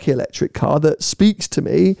 quirky electric car that speaks to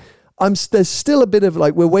me. There's still a bit of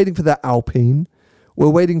we're waiting for that Alpine, we're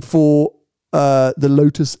waiting for the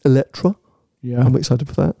Lotus Electra. Yeah, I'm excited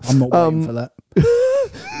for that. I'm not waiting for that.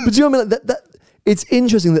 But do you know what I mean? That it's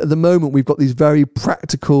interesting that at the moment we've got these very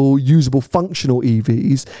practical, usable, functional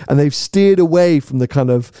EVs, and they've steered away from the kind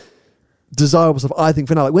of desirable stuff. I think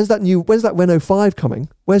for now, when's that Renault 5 coming?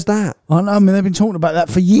 Where's that? I know. I mean, they've been talking about that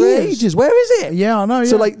for years. Ages. Where is it? Yeah, I know. Yeah.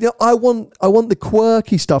 So I want the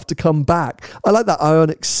quirky stuff to come back. I like that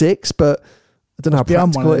Ioniq 6, but I don't know how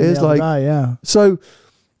practical it is. Yeah. So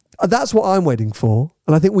that's what I'm waiting for,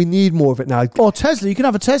 and I think we need more of it now. Or Tesla. You can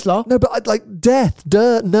have a Tesla. No, but death,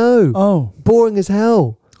 dirt, no. Oh, boring as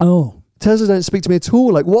hell. Oh, Teslas don't speak to me at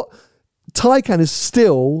all. What Taycan is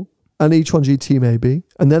still an e-tron GT maybe,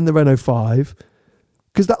 and then the Renault 5,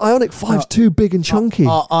 because the Ioniq 5's too big and chunky.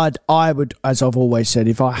 I would, as I've always said,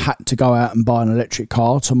 if I had to go out and buy an electric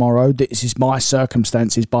car tomorrow, this is my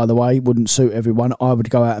circumstances, by the way, wouldn't suit everyone, I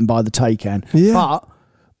would go out and buy the Taycan. Yeah.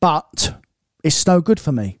 But it's no good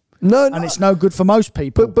for me. No, and it's no good for most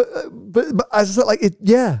people. But as I said,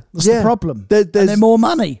 that's the problem. And they're more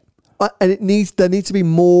money, and there needs to be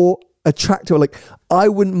more attractive. I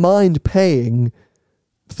wouldn't mind paying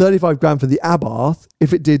 35 grand for the Abarth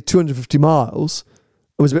if it did 250 miles.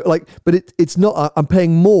 It was a bit but it's not. I'm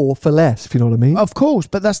paying more for less, if you know what I mean. Of course,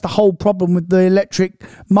 but that's the whole problem with the electric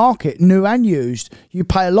market, new and used. You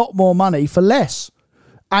pay a lot more money for less.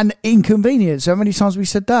 And inconvenience. How many times have we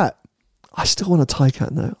said that? I still want a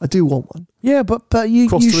Taycan though. I do want one. Yeah, but you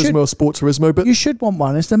Cross you Turismo should or Sport Turismo, but you should want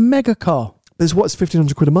one. It's the mega car. there's what's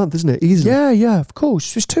 £1,500 a month, isn't it? Easily. Yeah, of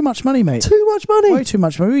course. It's too much money, mate. Too much money. Way too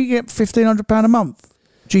much money. We get £1,500 a month.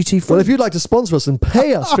 GT4. Well, if you'd like to sponsor us and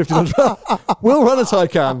pay us £1,500, we'll run a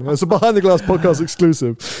Taycan. It's a Behind the Glass podcast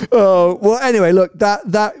exclusive. Well, anyway, look,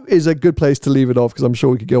 that is a good place to leave it off because I'm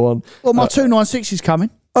sure we could go on. Well, my 296 is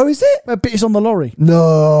coming. Oh, is it? But it's on the lorry.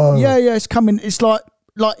 No. Yeah, it's coming. It's like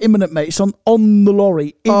imminent, mate. It's on the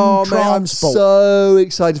lorry in mate, I'm transport. so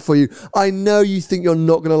excited for you. I know you think you're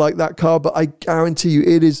not going to like that car, but I guarantee you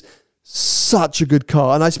it is such a good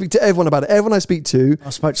car. And I speak to everyone about it. Everyone I speak to. I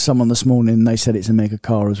spoke to someone this morning and they said it's a mega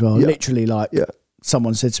car as well. Yeah. Literally,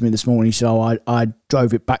 someone said to me this morning, he said, I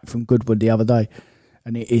drove it back from Goodwood the other day.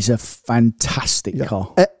 And it is a fantastic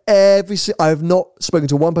car. I have not spoken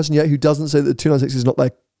to one person yet who doesn't say that the 296 is not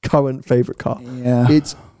their current favourite car. Yeah.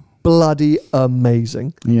 It's bloody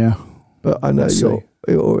amazing. Yeah. But I know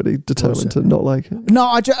you're already determined to not like it. No,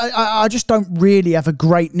 I just don't really have a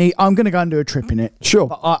great need. I'm going to go and do a trip in it. Sure.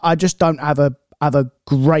 But I just don't have a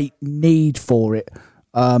great need for it.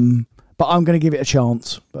 But I'm going to give it a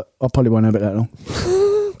chance. But I probably won't have it that long.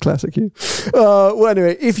 Classic you. Well,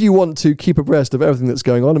 anyway, if you want to keep abreast of everything that's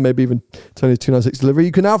going on and maybe even Tony's 296 delivery,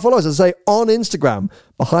 you can now follow us, as I say, on Instagram,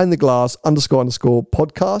 Behind the Glass __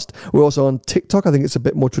 podcast. We're also on TikTok. I think it's a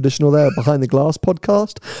bit more traditional there, Behind the Glass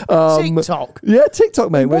podcast. TikTok? Yeah, TikTok,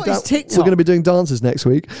 mate. What is TikTok? We're going to be doing dances next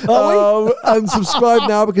week. And subscribe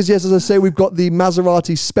now because, yes, as I say, we've got the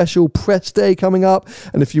Maserati special press day coming up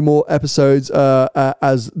and a few more episodes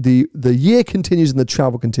as the year continues and the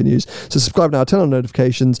travel continues. So subscribe now, turn on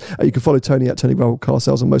notifications. You can follow Tony at Tony Gravel Car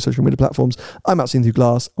Sales on most social media platforms. I'm at Seeing Through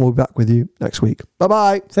Glass, and we'll be back with you next week.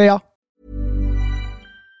 Bye-bye. See ya.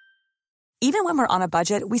 Even when we're on a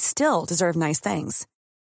budget, we still deserve nice things.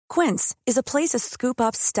 Quince is a place to scoop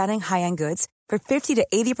up stunning high-end goods for 50 to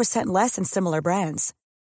 80% less than similar brands.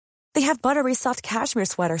 They have buttery soft cashmere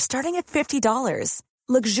sweaters starting at $50,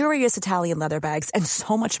 luxurious Italian leather bags, and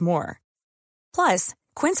so much more. Plus,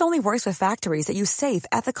 Quince only works with factories that use safe,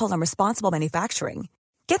 ethical, and responsible manufacturing.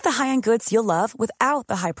 Get the high-end goods you'll love without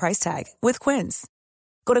the high price tag with Quince.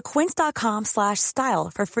 Go to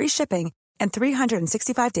quince.com/style for free shipping and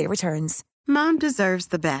 365-day returns. Mom deserves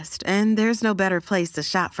the best, and there's no better place to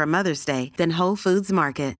shop for Mother's Day than Whole Foods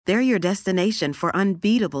Market. They're your destination for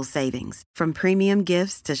unbeatable savings, from premium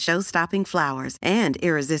gifts to show-stopping flowers and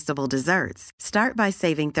irresistible desserts. Start by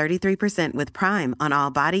saving 33% with Prime on all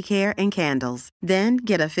body care and candles. Then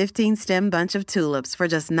get a 15-stem bunch of tulips for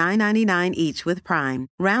just $9.99 each with Prime.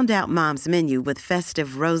 Round out Mom's menu with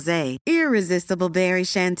festive rosé, irresistible berry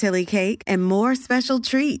chantilly cake, and more special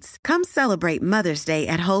treats. Come celebrate Mother's Day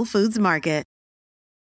at Whole Foods Market.